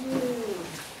already,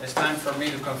 it's time for me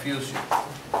to confuse you.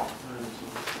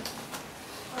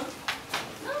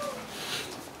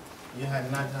 You had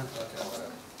not done. Okay,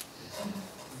 whatever.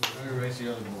 Let me erase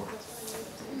the other board.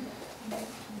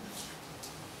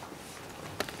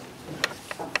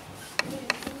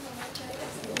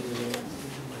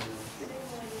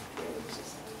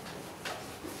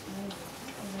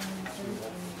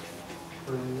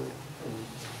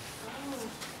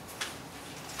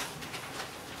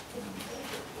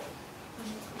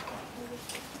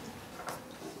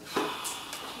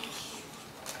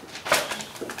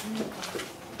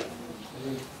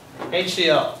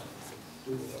 HCl.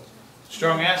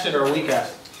 Strong acid or weak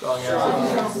acid? Strong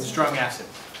acid. Strong acid.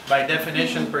 By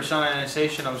definition, percent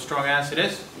ionization of a strong acid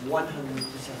is?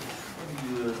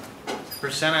 100%.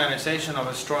 Percent ionization of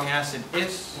a strong acid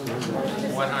is?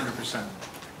 100%.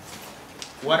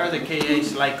 What are the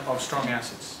Kas like of strong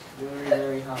acids? Very,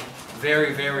 very high.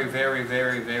 Very, very, very,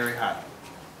 very, very high.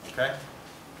 Okay?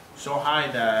 So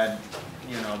high that,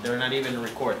 you know, they're not even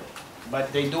recorded.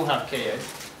 But they do have Ka.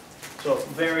 So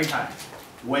very high.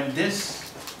 When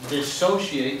this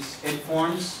dissociates, it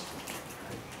forms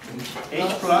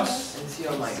H plus And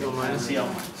Cl minus. and Cl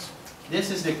minus. This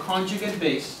is the conjugate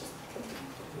base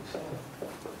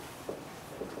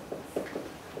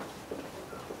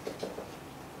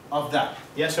of that.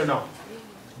 Yes or no?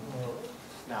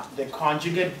 Now, the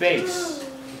conjugate base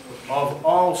of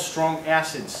all strong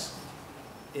acids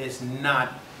is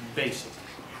not basic.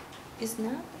 It's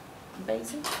not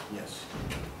basic? Yes.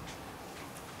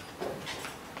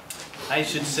 I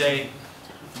should say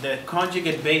the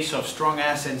conjugate base of strong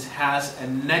acids has a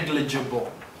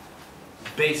negligible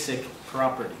basic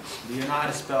properties. Do you know how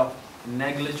to spell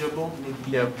negligible?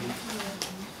 Yep.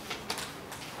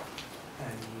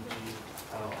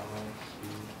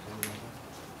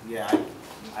 Yeah,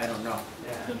 I don't know.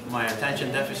 My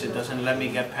attention deficit doesn't let me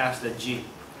get past the G.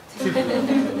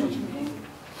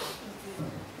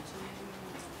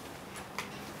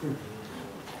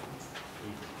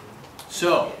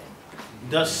 So,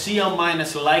 does Cl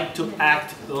minus like to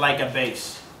act like a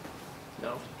base?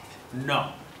 No.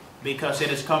 No, because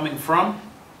it is coming from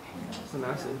It's an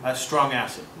acid. a strong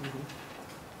acid.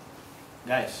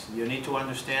 Guys, you need to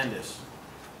understand this.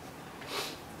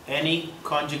 Any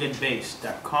conjugate base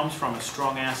that comes from a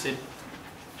strong acid,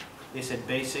 is it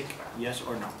basic, yes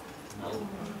or no? No.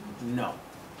 No.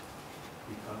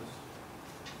 Because?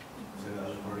 Say that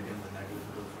already in the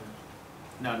negligible form?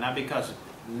 No, not because.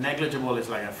 Negligible is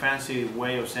like a fancy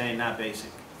way of saying not basic.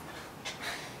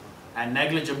 And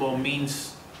negligible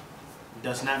means,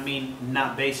 does not mean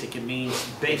not basic, it means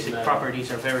basic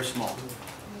properties are very small.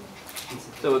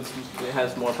 So it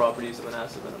has more properties of an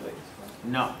acid than a base.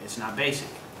 No, it's not basic,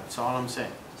 that's all I'm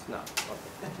saying. It's not.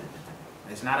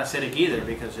 It's not acidic either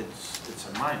because it's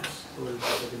a minus. So what is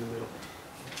that like in the middle?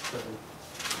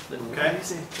 7. Okay?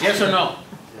 Yes or no?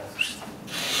 Yes.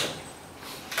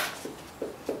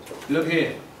 Look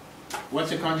here. What's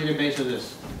the conjugate base of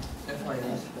this? F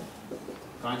minus.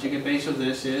 Conjugate base of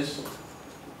this is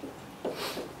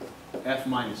F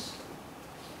minus.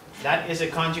 That is a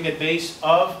conjugate base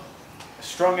of a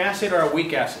strong acid or a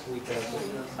weak acid? Weak acid.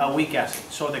 A weak acid.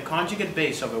 So the conjugate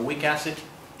base of a weak acid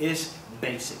is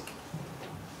basic.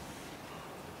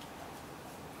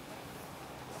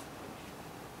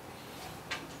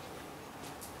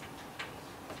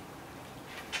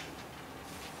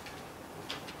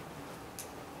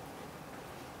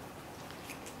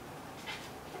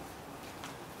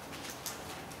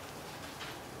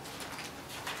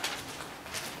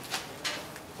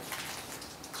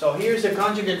 So here's the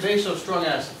conjugate base of strong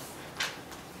acid.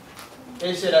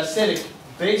 Is it acidic,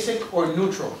 basic, or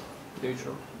neutral?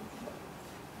 Neutral.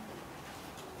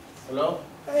 Hello?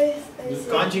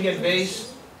 Conjugate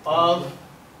base of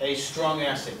a strong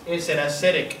acid. Is it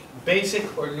acidic,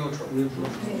 basic, or neutral? Neutral.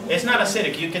 It's not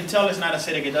acidic. You can tell it's not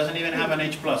acidic. It doesn't even have an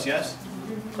H+, yes?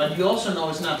 But you also know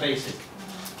it's not basic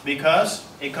because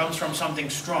it comes from something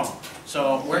strong.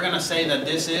 So we're going to say that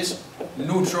this is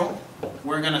neutral.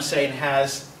 We're going to say it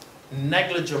has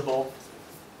negligible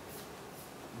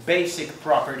basic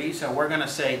properties. So we're going to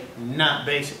say not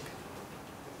basic.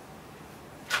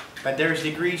 But there's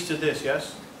degrees to this,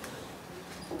 yes?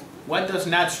 What does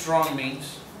not strong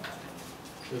means?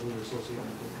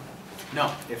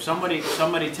 No. If somebody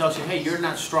tells you, hey, you're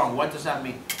not strong, what does that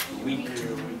mean? Weak.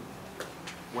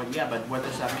 What? Yeah, but what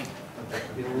does that mean?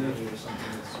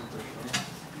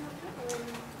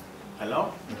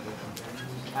 Hello?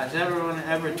 Has everyone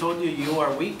ever told you you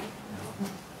are weak?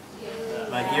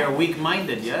 Like you're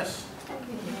weak-minded, yes?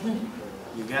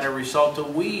 You gotta resort to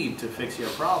weed to fix your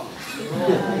problem.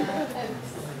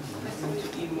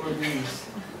 Eat more greens.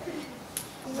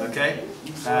 Okay?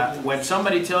 When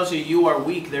somebody tells you you are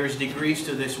weak, there's degrees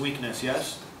to this weakness,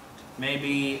 yes?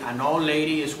 Maybe an old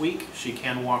lady is weak, she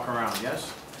can't walk around,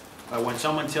 yes? But when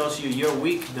someone tells you you're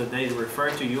weak, do they refer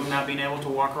to you not being able to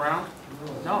walk around?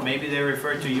 No, maybe they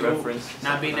refer to you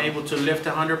not being able to lift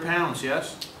 100 pounds,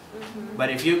 yes? But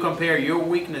if you compare your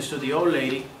weakness to the old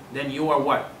lady, then you are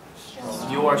what?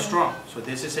 You are strong. So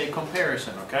this is a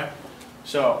comparison, okay?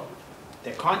 So,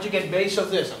 the conjugate base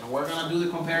of this, and we're going to do the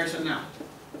comparison now.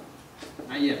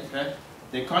 Not yet, okay?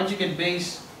 The conjugate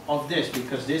base of this,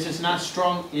 because this is not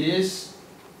strong, it is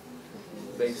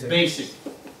basic.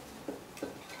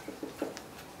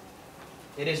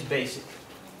 It is basic.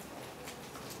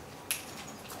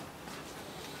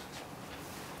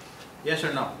 Yes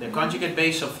or no? The conjugate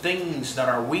base of things that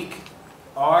are weak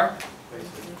are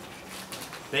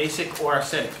basic or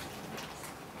acidic.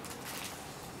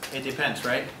 It depends,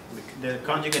 right? The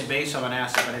conjugate base of an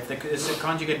acid, but if it's the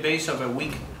conjugate base of a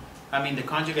weak, the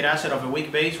conjugate acid of a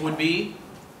weak base would be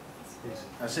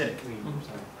acidic. Okay.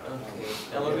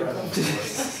 Now look at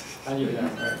this.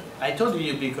 I told you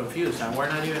you'd be confused, and we're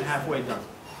not even halfway done.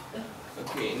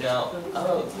 Okay, now I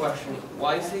have a question.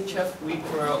 Why is HF weak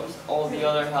where all the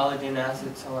other halogen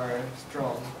acids are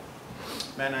strong?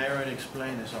 Man, I already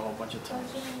explained this a whole bunch of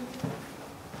times.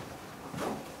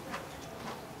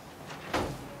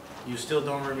 You still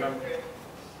don't remember?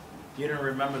 You don't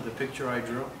remember the picture I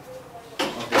drew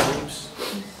of the groups?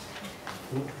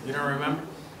 You don't remember?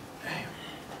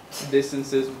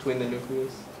 Distances between the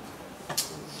nucleus.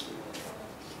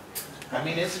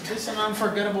 It's an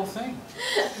unforgettable thing.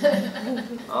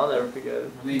 I'll never forget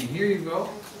it. Here you go.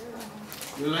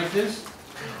 You like this?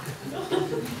 No.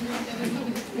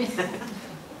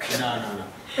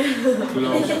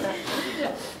 Close.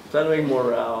 Try to make more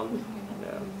round.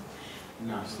 Yeah.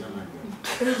 No, still not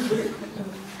good.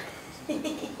 There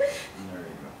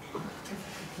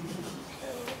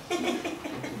you go.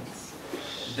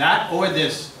 That or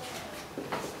this?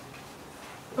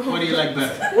 What do you like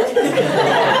better?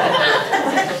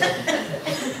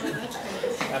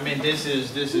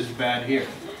 This is bad here.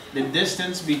 The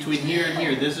distance between here and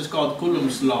here, this is called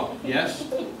Coulomb's law, yes?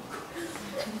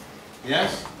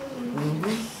 Yes?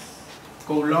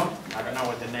 Coulomb? I don't know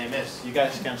what the name is. You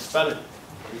guys can spell it.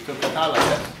 You took the color,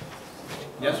 yes?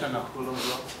 Yes or no? Coulomb's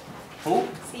law. Who?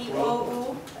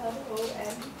 COOLOM.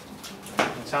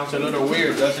 It sounds a little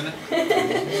weird, doesn't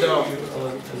it? So,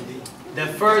 the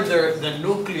further the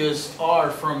nucleus are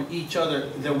from each other,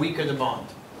 the weaker the bond.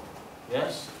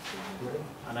 Yes?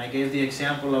 And I gave the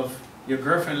example of your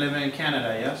girlfriend living in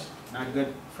Canada, yes? Not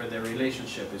good for their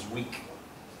relationship, is weak,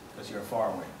 because you're far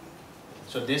away.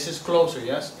 So this is closer,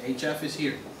 yes? HF is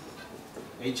here.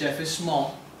 HF is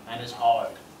small and is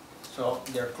hard. So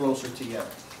they're closer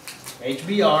together.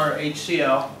 HBr,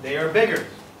 HCl, they are bigger.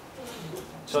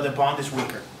 So the bond is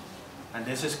weaker. And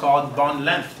this is called bond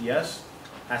length, yes?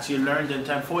 As you learned in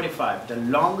 1045. The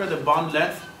longer the bond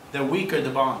length, the weaker the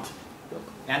bond.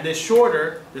 And the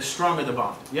shorter, the stronger the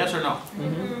bond. Yes or no?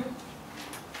 Mm-hmm.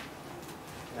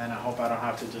 And I hope I don't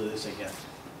have to do this again.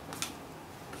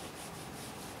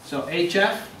 So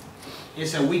HF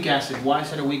is a weak acid. Why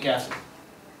is it a weak acid?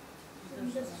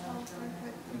 Because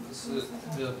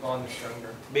the bond is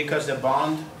stronger. Because the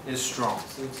bond is strong.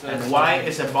 So it's And why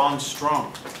is a bond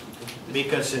strong?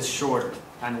 Because it's shorter.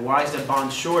 And why is the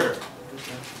bond shorter?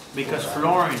 Because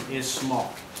fluorine is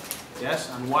small. Yes?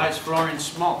 And why is fluorine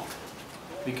small?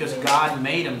 Because God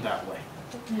made them that way.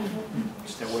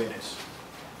 It's the way it is.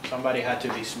 Somebody had to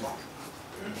be small.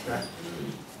 Okay?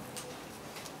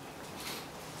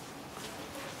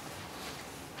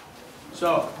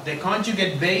 So the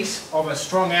conjugate base of a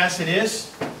strong acid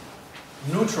is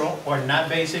neutral or not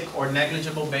basic or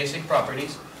negligible basic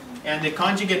properties. And the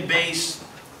conjugate base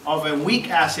of a weak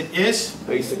acid is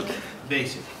Basic.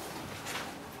 basic.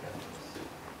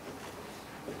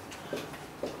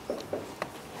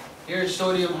 Here's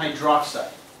sodium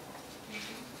hydroxide.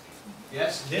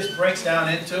 Yes, this breaks down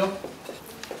into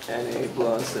Na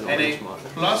plus and Na OH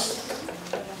minus. plus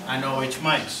and OH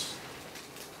minus.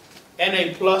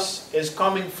 Na plus is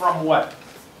coming from what?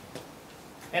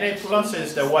 Na plus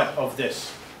is the what of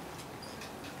this?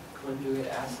 Conjugate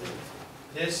acid.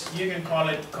 This, you can call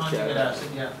it conjugate acid,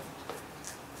 yeah.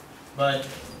 But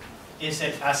is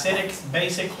it acidic,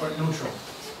 basic, or neutral?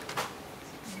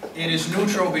 It is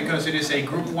neutral because it is a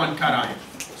group 1 cation.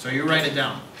 So you write it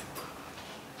down.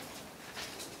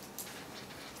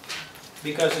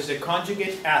 Because it's a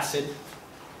conjugate acid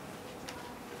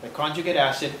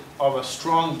of a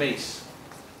strong base.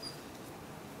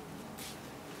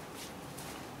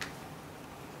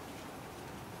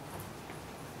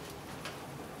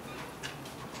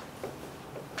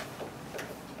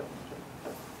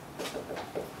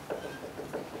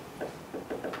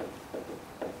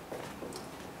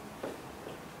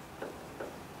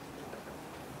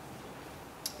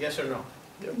 Yes or no?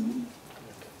 Yep.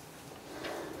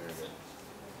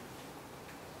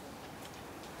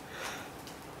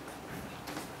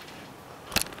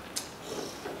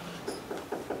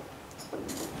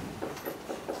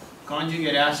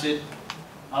 Conjugate acid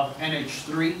of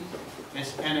NH3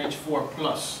 is NH4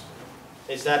 plus.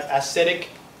 Is that acidic,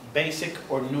 basic,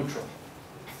 or neutral?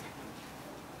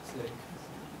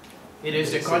 It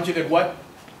is a conjugate what?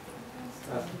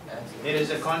 It is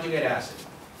a conjugate acid.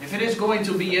 If it is going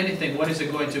to be anything, what is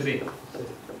it going to be?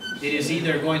 It is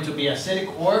either going to be acidic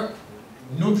or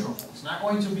neutral. It's not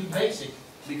going to be basic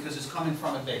because it's coming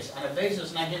from a base. And a base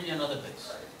does not give you another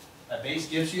base. A base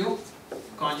gives you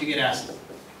conjugate acid.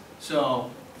 So,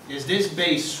 is this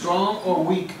base strong or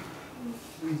weak?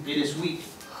 It is weak.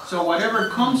 So whatever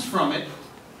comes from it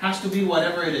has to be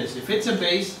whatever it is. If it's a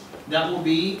base, that will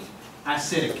be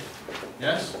acidic.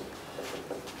 Yes?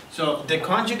 So the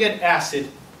conjugate acid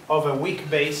of a weak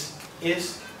base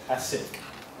is acidic.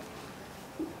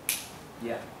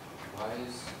 Yeah. Why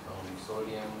is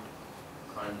sodium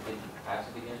conjugate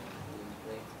acid again?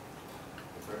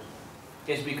 The first one.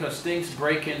 It's because things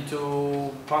break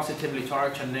into positively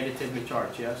charged and negatively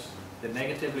charged, yes? The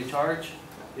negatively charged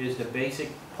is the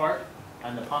basic part,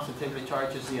 and the positively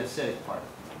charged is the acidic part.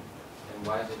 And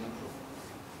why is it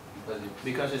neutral?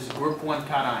 Because it's group 1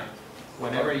 cation.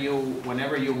 Whenever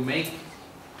you make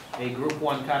a group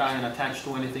 1 cation attached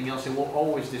to anything else, it will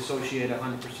always dissociate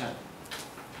 100%.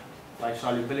 Like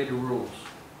solubility rules.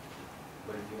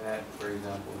 But if you had, for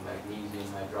example, magnesium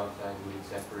hydroxide, would it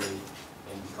separate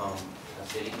and become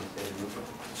acidic instead of neutral?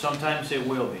 Sometimes it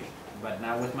will be, but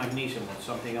not with magnesium. That's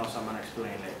something else I'm going to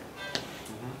explain later.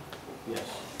 Yes.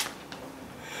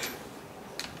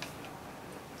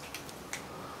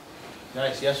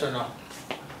 Guys, yes or no?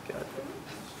 Got it.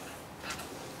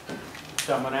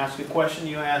 So I'm going to ask you a question,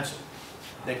 you answer.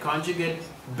 The conjugate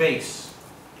base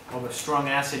of a strong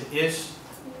acid is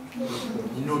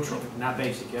neutral, not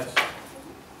basic, yes?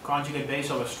 Conjugate base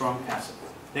of a strong acid.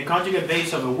 The conjugate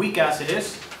base of a weak acid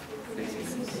is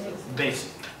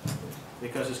basic,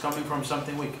 because it's coming from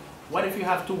something weak. What if you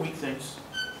have two weak things?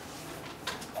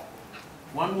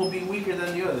 One will be weaker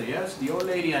than the other, yes? The old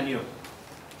lady and you.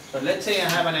 But let's say I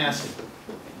have an acid,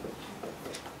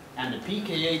 and the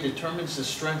pKa determines the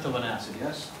strength of an acid,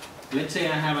 yes? Let's say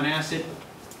I have an acid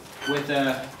with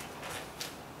a,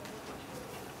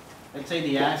 let's say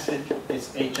the acid is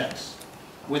HX,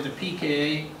 with a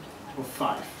pKa of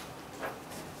 5.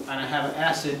 And I have an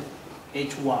acid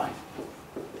HY,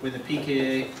 with a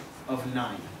pKa of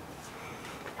 9.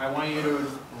 I want you to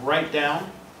write down,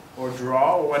 or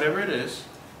draw, or whatever it is,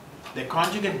 the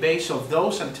conjugate base of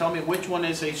those and tell me which one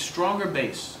is a stronger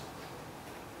base.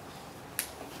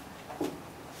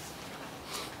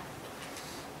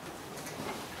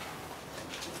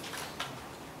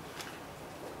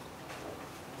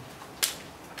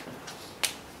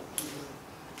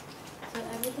 So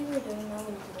everything we're doing now,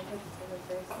 we need to look at the table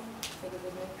first, like a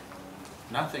video.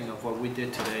 Nothing of what we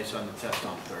did today is on the test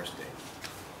on Thursday.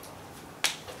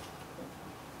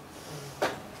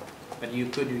 But you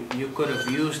could have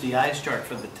used the ice chart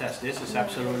for the test. This is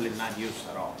absolutely not used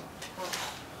at all.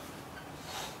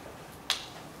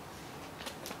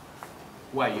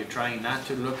 Why, you're trying not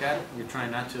to look at it? You're trying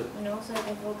not to? No, so I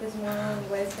can focus more on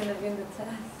what's gonna be in the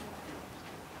test.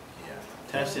 Yeah.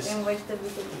 Test is, And watch the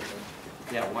video.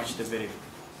 yeah, watch the video.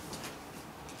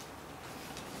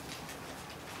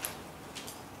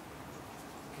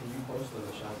 you post the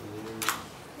shop in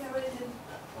Yeah, what I did.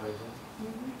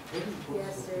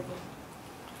 Yes, sir.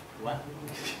 What?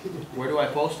 Where do I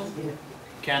post them?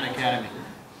 Khan Academy.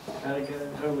 I don't look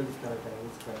at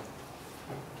it's crap.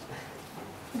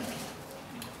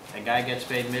 A guy gets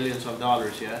paid millions of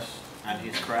dollars, yes, and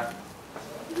he's crap.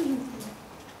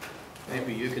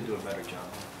 Maybe you could do a better job.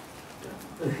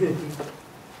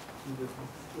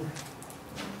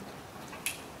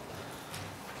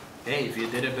 Hey, if you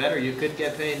did it better, you could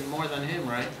get paid more than him,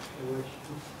 right? I wish.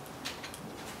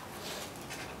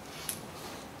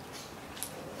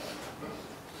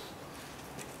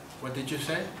 What did you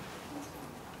say?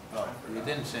 Oh, you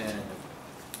didn't say anything.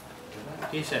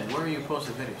 He said, where are you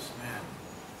posting videos?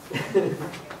 Man.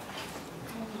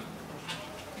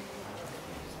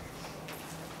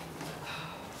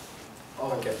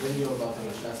 Oh, okay, video about the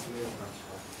necessity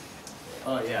of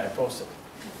Oh, yeah, I posted.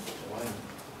 why?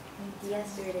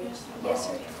 Yesterday.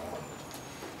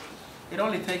 It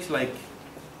only takes like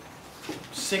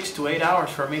 6 to 8 hours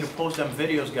for me to post them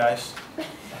videos, guys.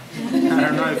 I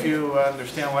don't know if you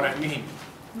understand what I mean.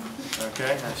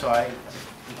 Okay, and so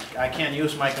I can't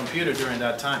use my computer during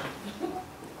that time.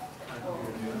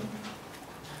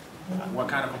 What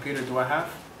kind of computer do I have?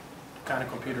 The kind of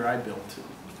computer I built.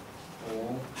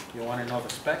 You want to know the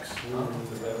specs? I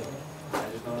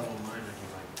just know it on mine, I can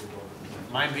like do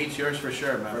both. Mine beats yours for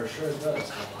sure, For man. sure it does.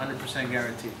 100%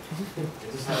 guaranteed.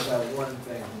 It just has that one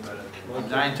thing, but. I'm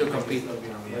dying to compete. Still be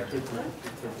on the My air. kid can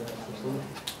take that. Absolutely.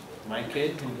 My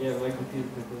kid? Yeah, my computer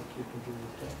can both your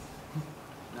computer's text.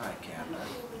 No, I can't,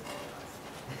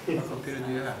 man. What computer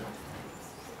do you have?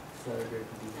 It's not a great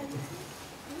computer.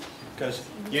 Because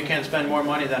you can spend more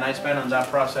money than I spend on that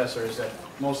processor. It's the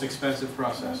most expensive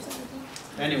processor.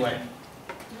 Anyway,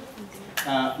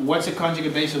 what's the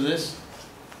conjugate base of this?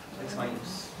 X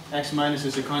minus. X minus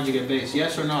is the conjugate base.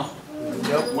 Yes or no?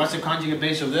 Yep. What's the conjugate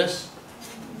base of this?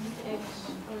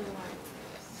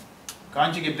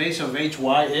 Conjugate base of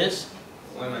HY is?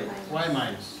 Y minus. Y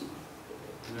minus.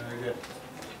 Very good.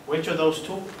 Which of those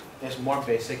two is more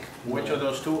basic? Which of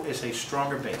those two is a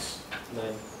stronger base? 9.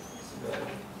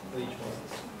 Each one.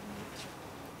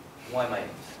 Y minus.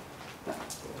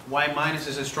 Y minus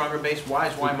is a stronger base. Why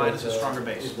is Y minus a stronger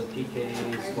base? If the PK is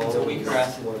It's smaller, a weaker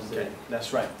acid. more Okay, safe.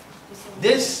 that's right.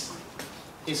 This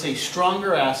is a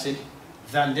stronger acid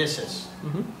than this is.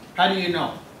 How do you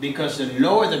know? Because the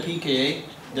lower the pKa,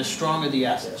 the stronger the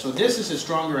acid. So this is a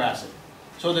stronger acid.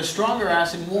 So the stronger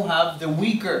acid will have the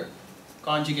weaker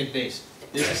conjugate base.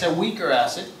 This is a weaker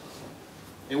acid.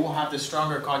 It will have the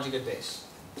stronger conjugate base.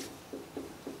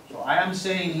 So I am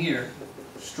saying here,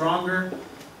 stronger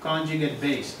conjugate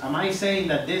base. Am I saying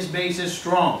that this base is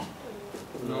strong?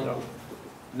 No.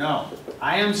 No.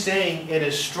 I am saying it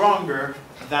is stronger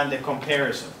than the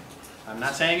comparison. I'm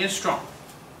not saying it's strong.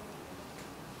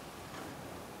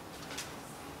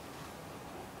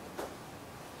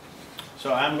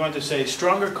 So I'm going to say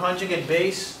stronger conjugate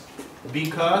base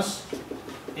because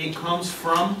it comes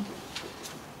from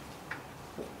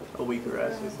A weaker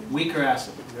acid. weaker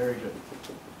acid. Very good.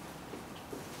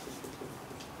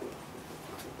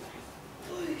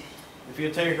 If you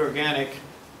take organic,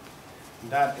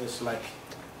 that is like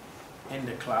in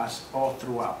the class all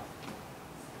throughout.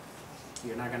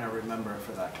 You're not going to remember it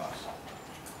for that class.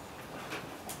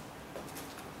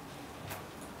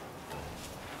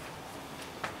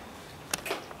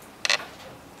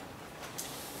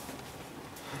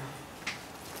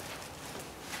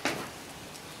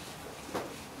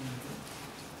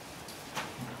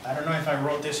 I don't know if I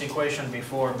wrote this equation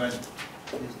before, but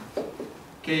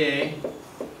Ka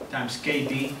times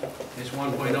Kb is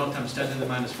 1.0 times 10 to the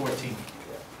minus 14.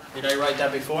 Did I write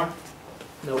that before?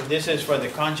 No. This is for the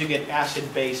conjugate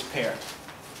acid-base pair.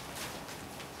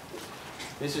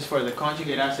 This is for the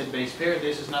conjugate acid-base pair.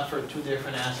 This is not for two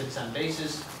different acids and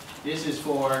bases. This is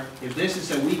for, if this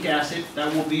is a weak acid,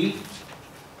 that will be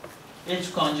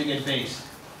its conjugate base.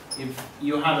 If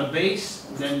you have a base,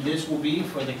 then this will be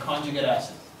for the conjugate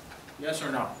acid. Yes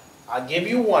or no? I'll give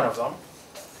you one of them,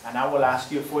 and I will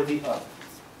ask you for the other.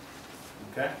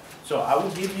 Okay? So I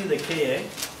will give you the Ka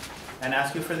and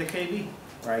ask you for the Kb.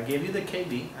 Or I give you the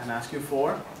Kb and ask you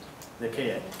for the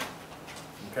Ka.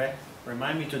 Okay?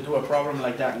 Remind me to do a problem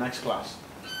like that next class.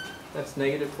 That's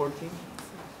negative 14?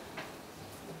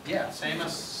 Yeah, same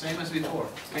as before.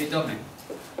 Kw.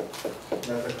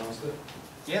 That's a constant?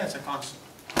 Yeah, it's a constant.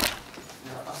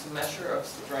 Now, as a measure of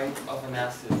strength of an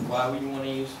acid, why would you want to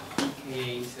use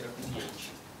pKa instead of pH?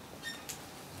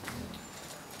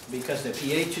 Because the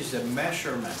pH is the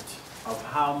measurement of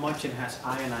how much it has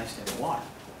ionized in water.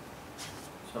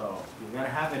 So you gotta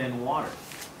have it in water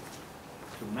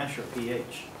to measure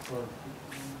pH.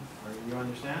 Are you You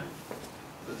understand?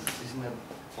 But isn't that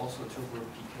also true for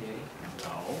pKa?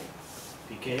 No.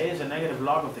 pKa is a negative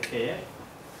log of the Ka,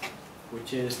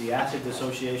 which is the acid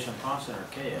dissociation constant, or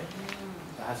Ka.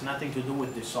 That has nothing to do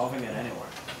with dissolving it anywhere.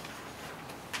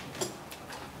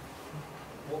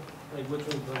 Well, like which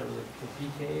one's better, like the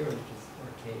PK or just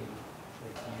or K,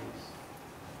 like use?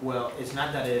 Well, it's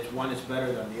not that one is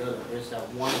better than the other, it's that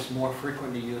one is more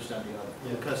frequently used than the other.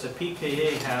 Yeah. Because the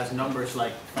pKa has numbers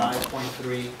like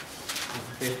 5.3,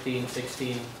 15,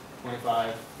 16,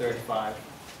 25, 35,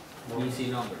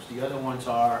 easy numbers. The other ones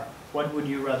are, what would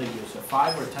you rather use, a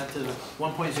 5 or 10 to the,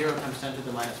 1.0 times 10 to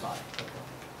the minus 5?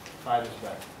 5 is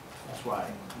better. That's why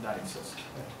that exists,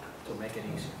 to make it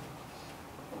easier.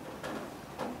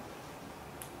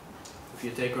 If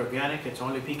you take organic, it's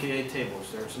only pKa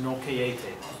tables. There's no Ka tables.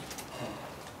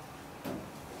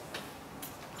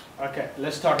 Okay,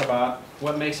 let's talk about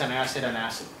what makes an acid an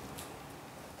acid.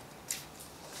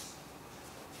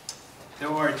 There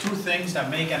are two things that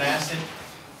make an acid.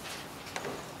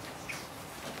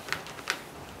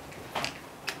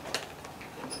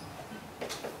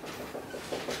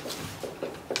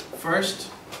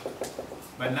 First,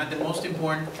 but not the most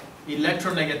important,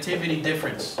 electronegativity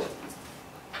difference.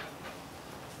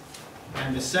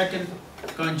 And the second,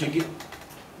 conjugate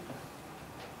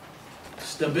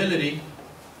stability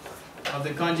of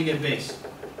the conjugate base,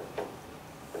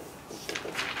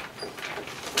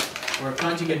 or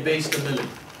conjugate base stability.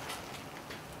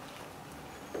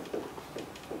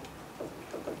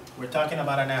 We're talking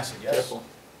about an acid, yes? Careful.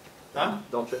 Huh?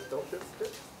 Don't trip, don't trip.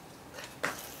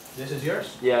 This is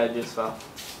yours? Yeah, it just fell.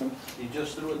 You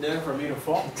just threw it there for me to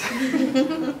fall?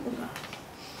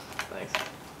 Thanks.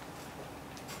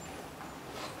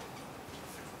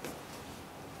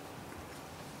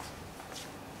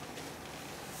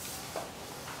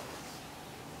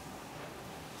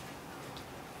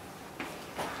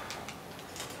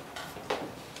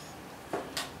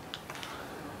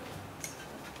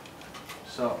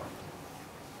 So,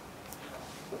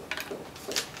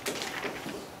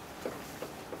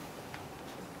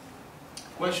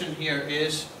 question here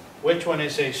is, which one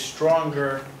is a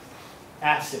stronger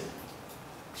acid?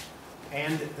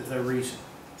 And the reason.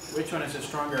 Which one is a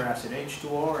stronger acid,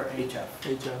 H2O or HF?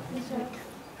 HF.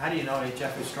 How do you know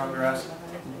HF is stronger acid?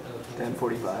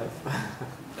 1045.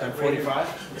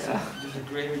 1045? Yeah. There's a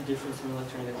greater difference in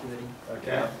electronegativity.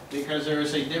 Okay. Because there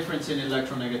is a difference in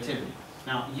electronegativity.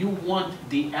 Now, you want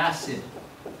the acid.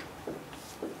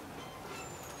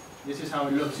 This is how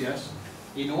it looks, yes?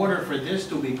 In order for this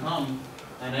to become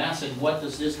an acid, what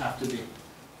does this have to be?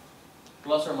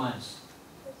 Plus or minus?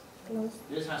 Plus.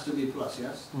 This has to be plus,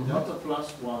 yes? Mhm. Delta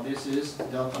plus, while this is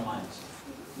delta minus.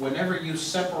 Whenever you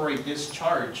separate this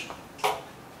charge,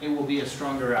 it will be a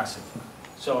stronger acid.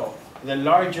 So, the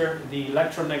larger the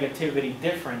electronegativity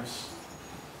difference,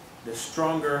 the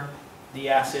stronger the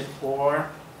acid,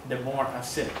 or the more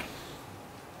acidic.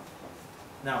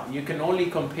 Now, you can only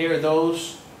compare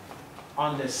those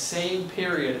on the same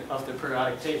period of the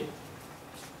periodic table.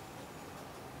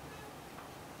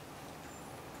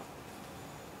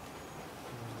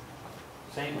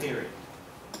 Same period.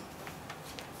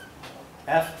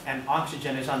 F and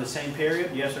oxygen is on the same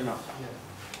period, yes or no?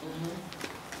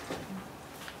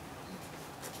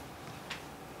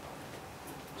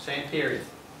 Same period.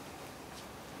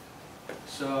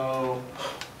 So,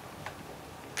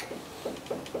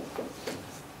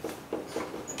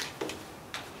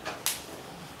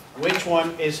 which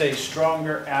one is a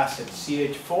stronger acid,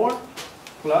 CH4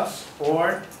 plus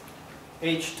or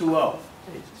H2O?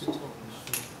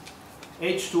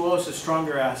 H2O is a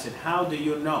stronger acid. How do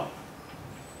you know?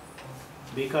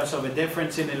 Because of a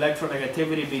difference in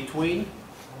electronegativity between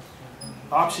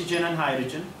oxygen and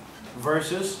hydrogen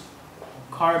versus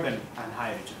carbon and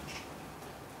hydrogen.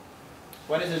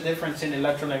 What is the difference in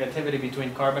electronegativity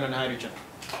between carbon and hydrogen?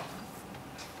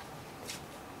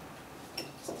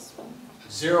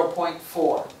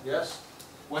 0.4, yes?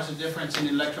 What's the difference in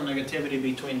electronegativity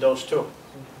between those two?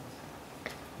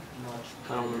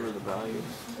 I don't remember the value.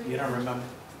 You don't remember?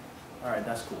 All right,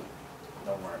 that's cool.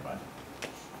 Don't worry about it.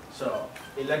 So,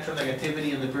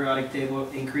 electronegativity in the periodic table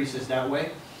increases that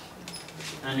way,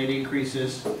 and it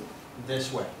increases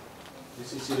this way.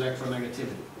 This is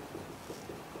electronegativity.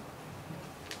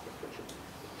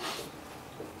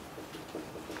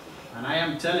 And I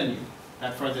am telling you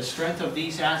that for the strength of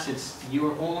these acids, you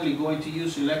are only going to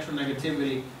use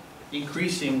electronegativity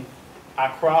increasing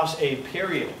across a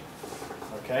period,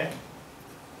 okay?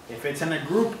 If it's in a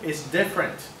group, it's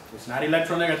different. It's not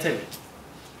electronegativity.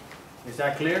 Is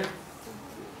that clear?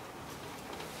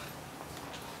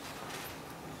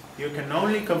 You can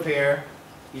only compare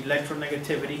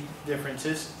electronegativity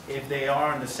differences if they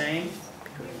are in the same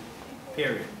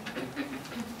period.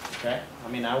 Okay? I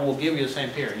mean, I will give you the same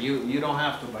period. You don't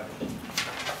have to, but.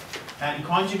 And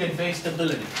conjugate base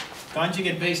stability.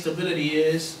 Conjugate base stability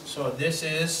is, so this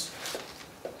is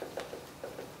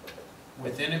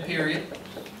within a period,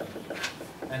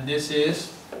 and this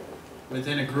is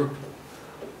within a group.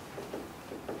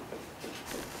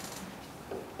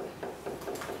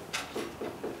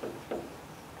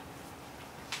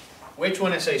 Which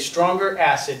one is a stronger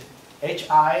acid,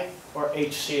 HI or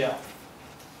HCl?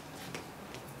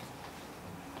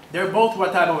 They're both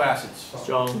what type of acids?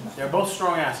 Strong. They're both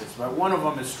strong acids, but one of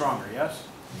them is stronger, yes?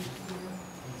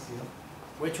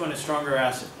 Which one is stronger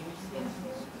acid?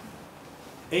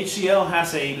 HCl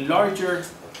has a larger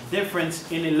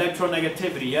difference in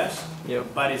electronegativity, yes? Yep.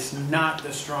 But it's not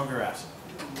the stronger acid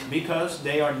because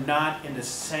they are not in the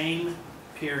same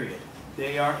period.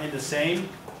 They are in the same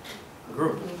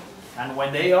group. And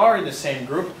when they are in the same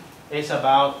group, it's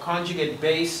about conjugate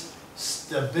base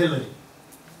stability.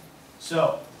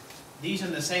 So, these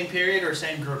in the same period or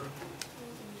same group?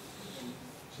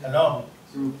 Hello?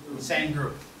 Same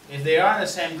group. If they are in the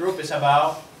same group, it's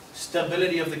about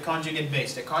stability of the conjugate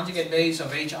base. The conjugate base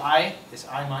of HI is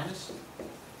I minus.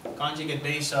 Conjugate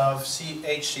base of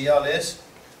HCl is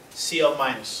Cl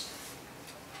minus.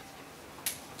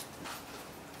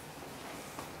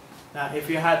 Now, if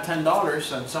you had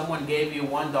 $10 and someone gave you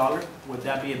 $1, would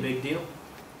that be a big deal?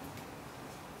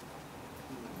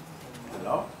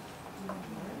 Hello?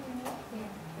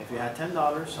 If you had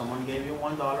 $10, someone gave you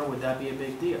 $1, would that be a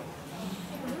big deal?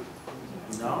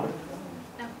 No?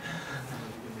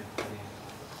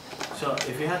 So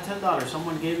if you had $10,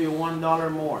 someone gave you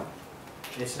 $1 more.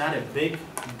 It's not a big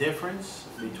difference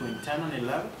between 10 and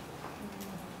 11.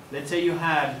 Let's say you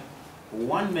had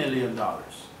 $1 million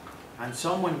and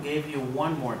someone gave you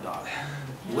 $1 more.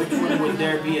 Which one would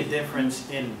there be a difference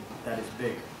in that is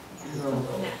bigger?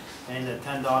 And the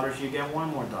 $10 you get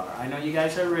 $1 more. I know you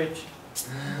guys are rich,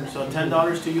 so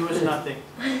 $10 to you is nothing,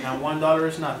 and $1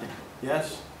 is nothing.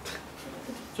 Yes?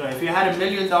 So if you had $1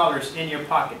 million in your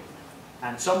pocket,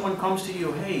 and someone comes to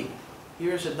you, hey,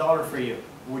 here's $1 for you,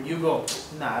 would you go,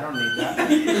 nah, I don't need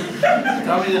that?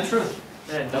 Tell me the truth.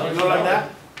 Would you go like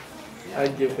that?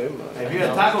 I'd give him money. If you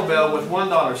had Taco Bell with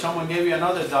 $1, someone gave you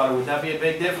another $1, would that be a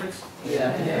big difference?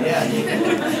 Yeah. You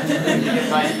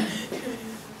get like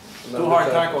 2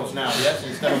 hard tacos now, yes,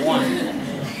 instead of 1.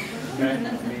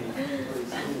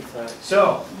 Okay.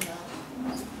 So,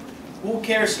 who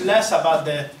cares less about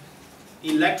the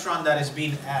electron that is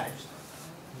being added?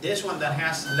 This one that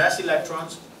has less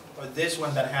electrons, or this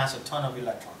one that has a ton of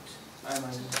electrons?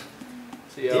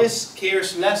 This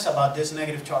cares less about this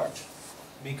negative charge,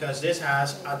 because this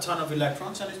has a ton of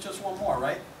electrons and it's just one more,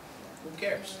 right? Who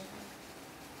cares?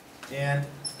 And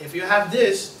if you have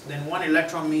this, then 1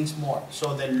 electron means more.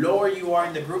 So the lower you are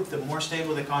in the group, the more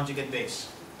stable the conjugate base.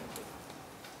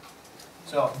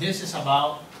 So this is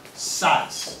about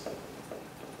size.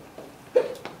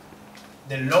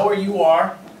 The lower you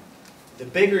are, the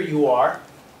bigger you are,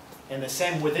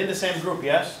 within the same group,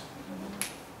 yes?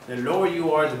 The lower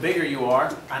you are, the bigger you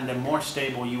are, and the more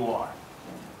stable you are.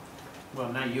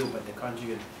 Well, not you, but the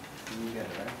conjugate, you get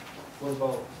it, right? What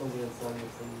about something that's not in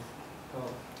some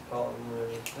column or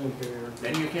inferior?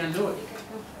 Then you can't do it.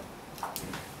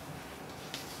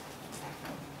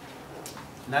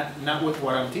 Not with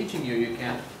what I'm teaching you, you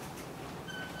can't.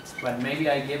 But maybe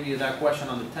I give you that question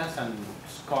on the test and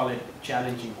call it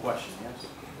challenging question, yes?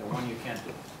 The one you can't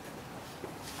do.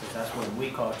 Because that's what we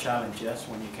call challenge, yes,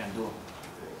 when you can't do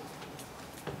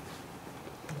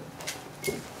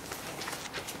it.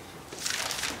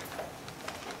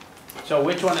 So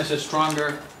which one is a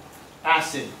stronger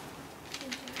acid?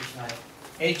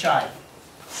 HI.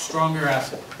 Stronger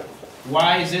acid.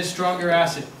 Why is this stronger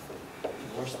acid?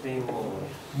 More stable.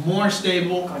 More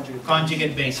stable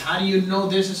conjugate base. How do you know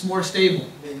this is more stable?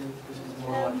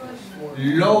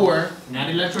 Lower, not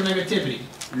electronegativity,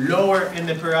 lower in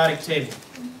the periodic table.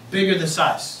 Bigger the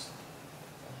size.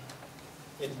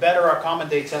 It better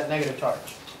accommodates that negative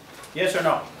charge. Yes or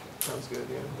no? Sounds good,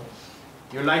 yeah.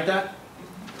 You like that?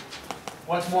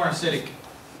 What's more acidic?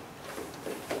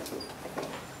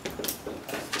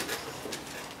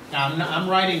 Now I'm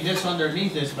writing this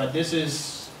underneath this, but this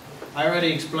is, I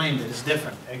already explained it, it's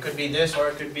different. It could be this or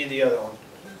it could be the other one.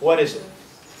 What is it?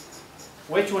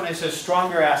 Which one is a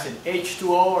stronger acid, H2O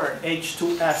or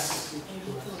H2S?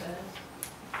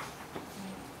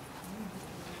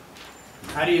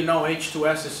 How do you know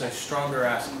H2S is a stronger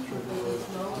acid?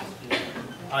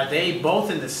 Are they both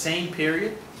in the same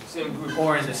period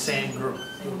or in the same group?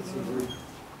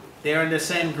 They are in the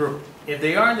same group. If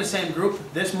they are in the same group,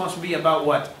 this must be about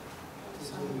what?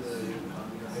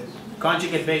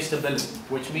 Conjugate base stability,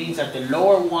 which means that the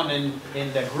lower one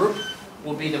in the group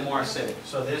will be the more acidic.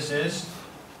 So this is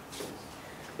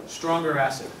stronger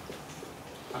acid.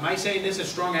 Am I saying this is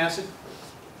strong acid?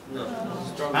 No.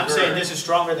 I'm saying this is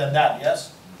stronger than that,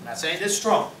 yes? I'm not saying this is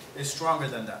strong. It's stronger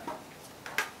than that.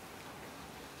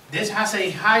 This has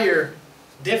a higher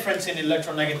difference in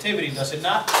electronegativity, does it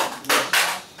not?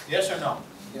 Yes or no?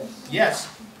 Yes.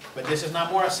 Yes, but this is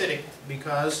not more acidic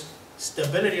because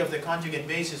stability of the conjugate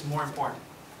base is more important.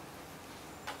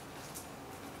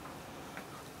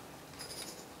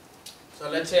 So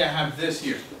let's say I have this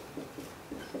here.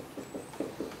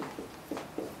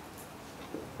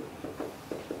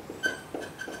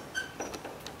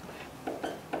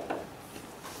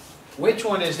 Which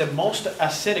one is the most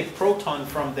acidic proton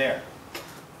from there?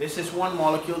 This is one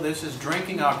molecule, this is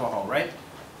drinking alcohol, right?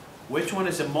 Which one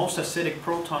is the most acidic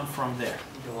proton from there?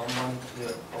 The one on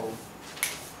the O.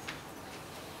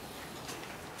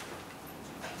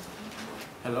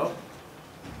 Hello?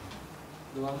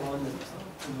 The one on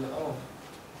the O.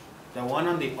 The one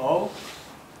on the O?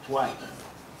 Why?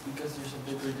 Because there's a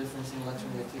bigger difference in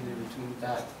electronegativity between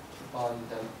that bond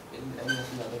than in any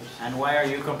of the others. And why are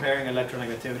you comparing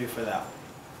electronegativity for that?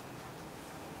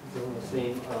 They're in the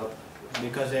same,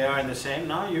 Because they are in the same,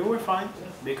 no, you were fine.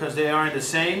 Because they are in the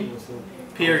same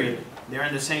period. They're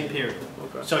in the same period.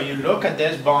 Okay. So you look at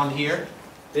this bond here.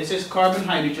 This is carbon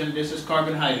hydrogen, this is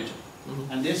carbon hydrogen.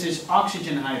 Mhm. And this is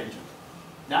oxygen hydrogen.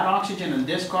 That oxygen and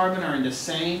this carbon are in the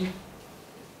same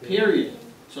period.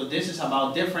 So this is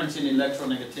about difference in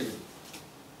electronegativity.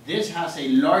 This has a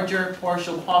larger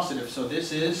partial positive, so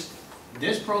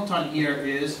this proton here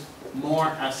is more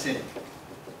acidic.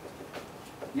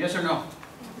 Yes or no?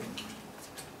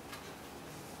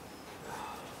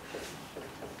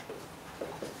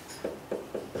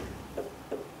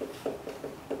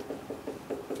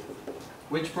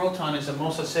 Which proton is the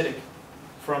most acidic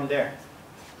from there?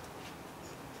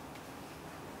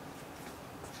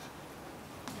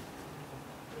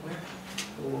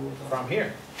 From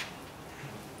here.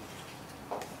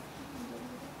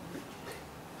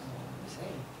 Same.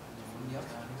 Yep.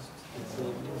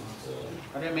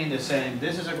 What do you mean the same?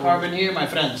 This is a carbon here, my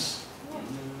friends.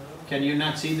 Can you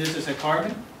not see this as a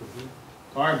carbon?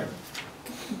 Carbon.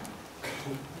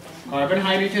 Carbon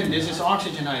hydrogen, this is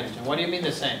oxygen hydrogen. What do you mean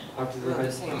the same? They're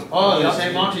the same. Oh, the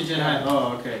same oxygen hydrogen.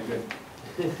 Oh, okay, good.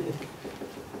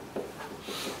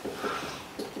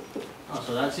 Oh,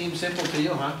 so that seems simple to you,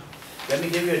 huh? Let me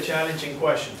give you a challenging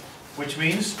question, which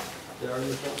means, There are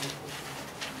the same.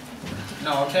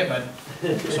 no, okay, but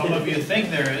some of you think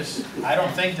there is. I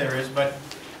don't think there is, but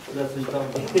That's the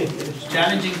topic.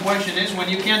 challenging question is when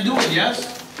you can't do it,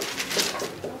 yes?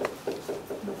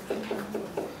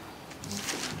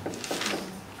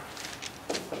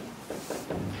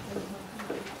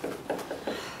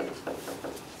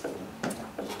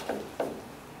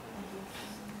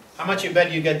 How much you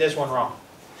bet you get this one wrong?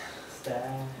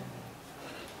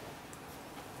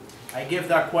 I give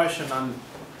that question on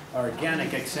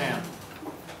organic exam,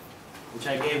 which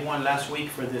I gave one last week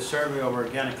for the survey of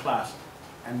organic class.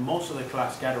 And most of the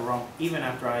class got it wrong even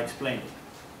after I explained it.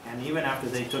 And even after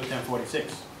they took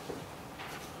 1046.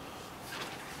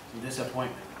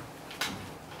 Disappointment.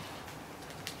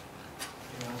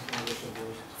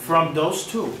 From those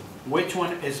two, which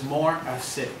one is more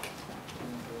acidic?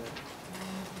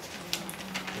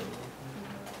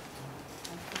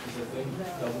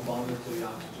 Double bonded to the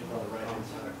oxygen on the right hand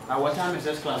side. At what time is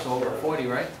this class over? 40,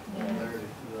 right?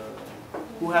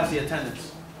 Who has the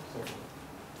attendance?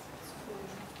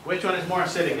 Which one is more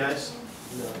acidic, guys?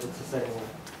 No, it's the second one.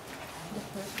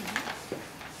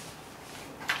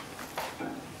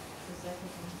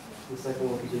 The second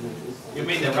one continues. You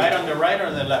mean the right on the right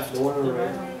or the left? The one on the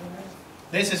right.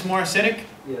 This is more acidic?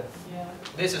 Yes.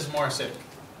 This is more acidic.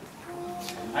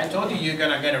 I told you you're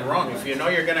gonna get it wrong. If you know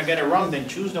you're gonna get it wrong, then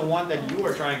choose the one that you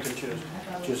were trying to choose.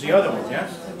 Choose the other one,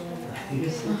 yes?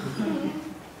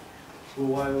 Well,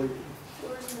 why would?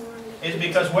 It's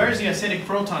because where is the acidic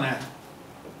proton at?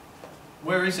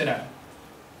 Where is it at?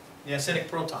 The acidic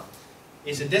proton.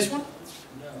 Is it this one?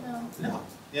 No. No.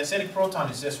 The acidic proton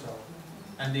is this one.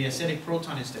 And the acidic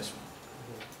proton is this one.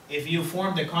 If you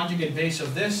form the conjugate base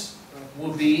of this,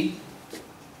 will be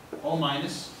O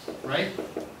minus, right?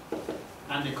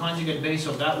 And the conjugate base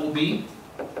of that will be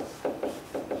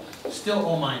still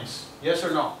O minus. Yes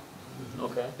or no?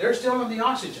 Okay. They're still on the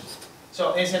oxygen.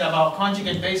 So is it about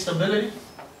conjugate base stability?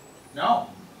 No,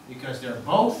 because they're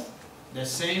both the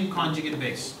same conjugate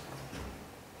base.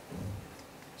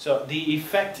 So the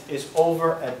effect is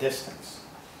over a distance.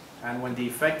 And when the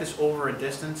effect is over a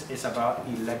distance, it's about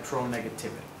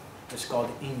electronegativity. It's called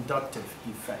inductive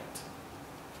effect.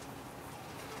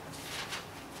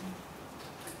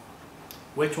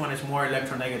 Which one is more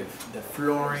electronegative, the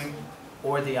fluorine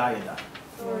or the iodine?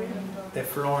 The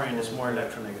fluorine is more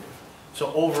electronegative.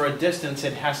 So over a distance,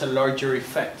 it has a larger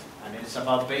effect, and it's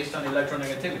about based on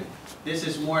electronegativity. This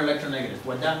is more electronegative.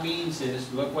 What that means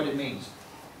is, look what it means.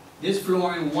 This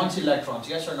fluorine wants electrons,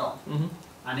 yes or no? Mm-hmm.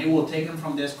 And it will take them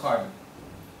from this carbon.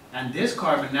 And this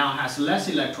carbon now has less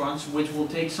electrons, which will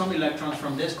take some electrons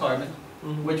from this carbon,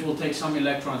 Mm-hmm. which will take some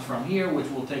electrons from here, which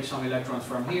will take some electrons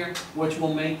from here, which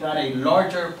will make that a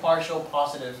larger partial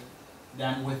positive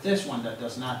than with this one that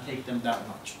does not take them that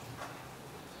much.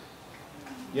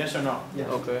 Yes or no? Yeah.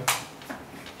 Okay.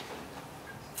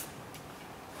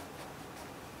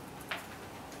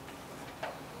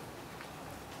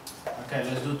 Okay,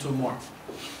 let's do 2 more.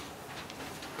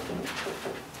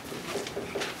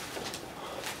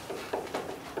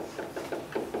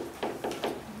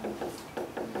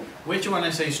 Which one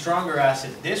is a stronger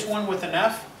acid? This one with an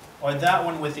F or that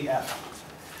one with the F?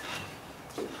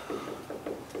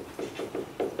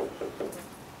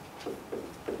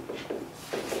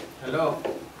 Hello?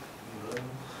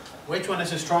 Which one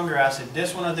is a stronger acid?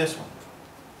 This one or this one?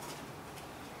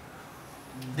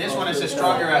 This one is a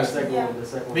stronger acid. The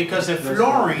second one. Because the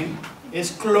fluorine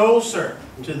is closer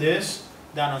to this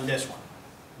than on this one.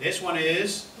 This one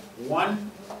is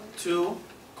 1, 2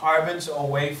 carbons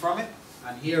away from it,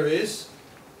 and here is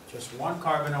just 1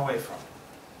 carbon away from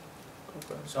it.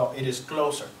 Okay. So it is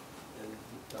closer. And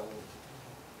that one.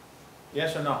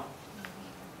 Yes or no?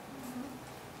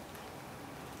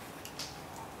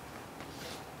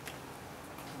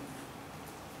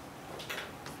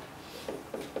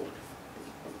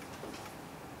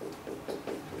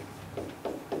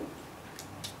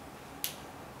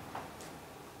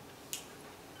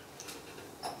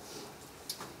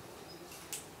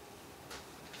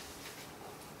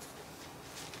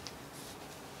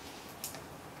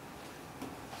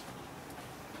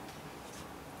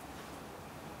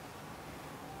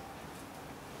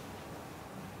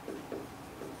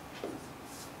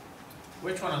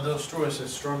 Which one of those two is a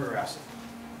stronger acid?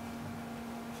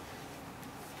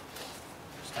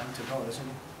 It's time to go, isn't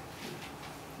it?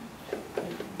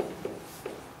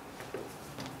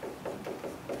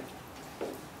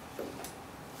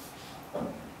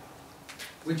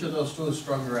 Which of those two is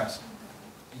stronger acid?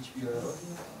 HBRO.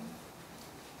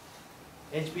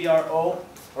 HBRO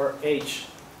or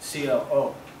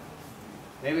HClO?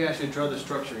 Maybe I should draw the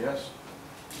structure, yes?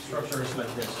 Structure is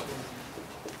like this.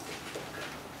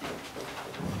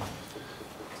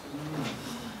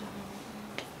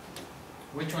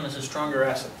 Which one is a stronger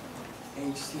acid?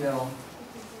 HClO.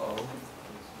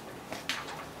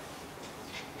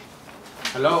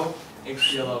 Hello?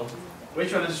 HClO.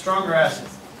 Which one is a stronger acid?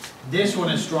 This one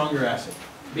is stronger acid.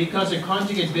 Because the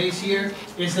conjugate base here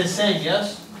is the same,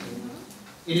 yes?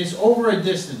 It is over a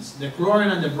distance, the chlorine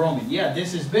and the bromine. Yeah,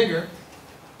 this is bigger.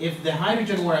 If the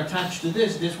hydrogen were attached to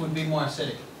this, this would be more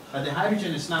acidic. But the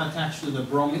hydrogen is not attached to the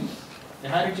bromine. The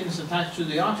hydrogen is attached to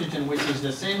the oxygen, which is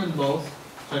the same in both.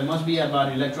 So it must be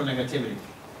about electronegativity.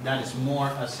 That is more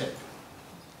acidic.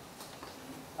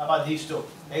 How about these two?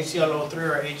 HClO3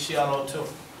 or HClO2?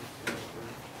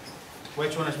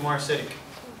 Which one is more acidic?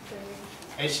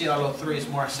 HClO3 is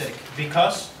more acidic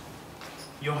because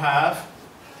you have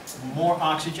more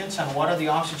oxygens, and what are the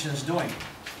oxygens doing?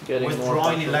 Getting more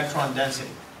Withdrawing pressure. electron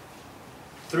density.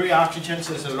 3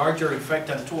 oxygens is a larger effect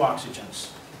than 2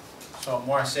 oxygens. So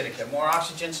more acidic. The more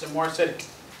oxygens, the more acidic.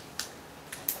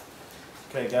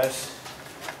 Okay guys,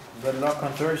 good luck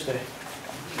on Thursday.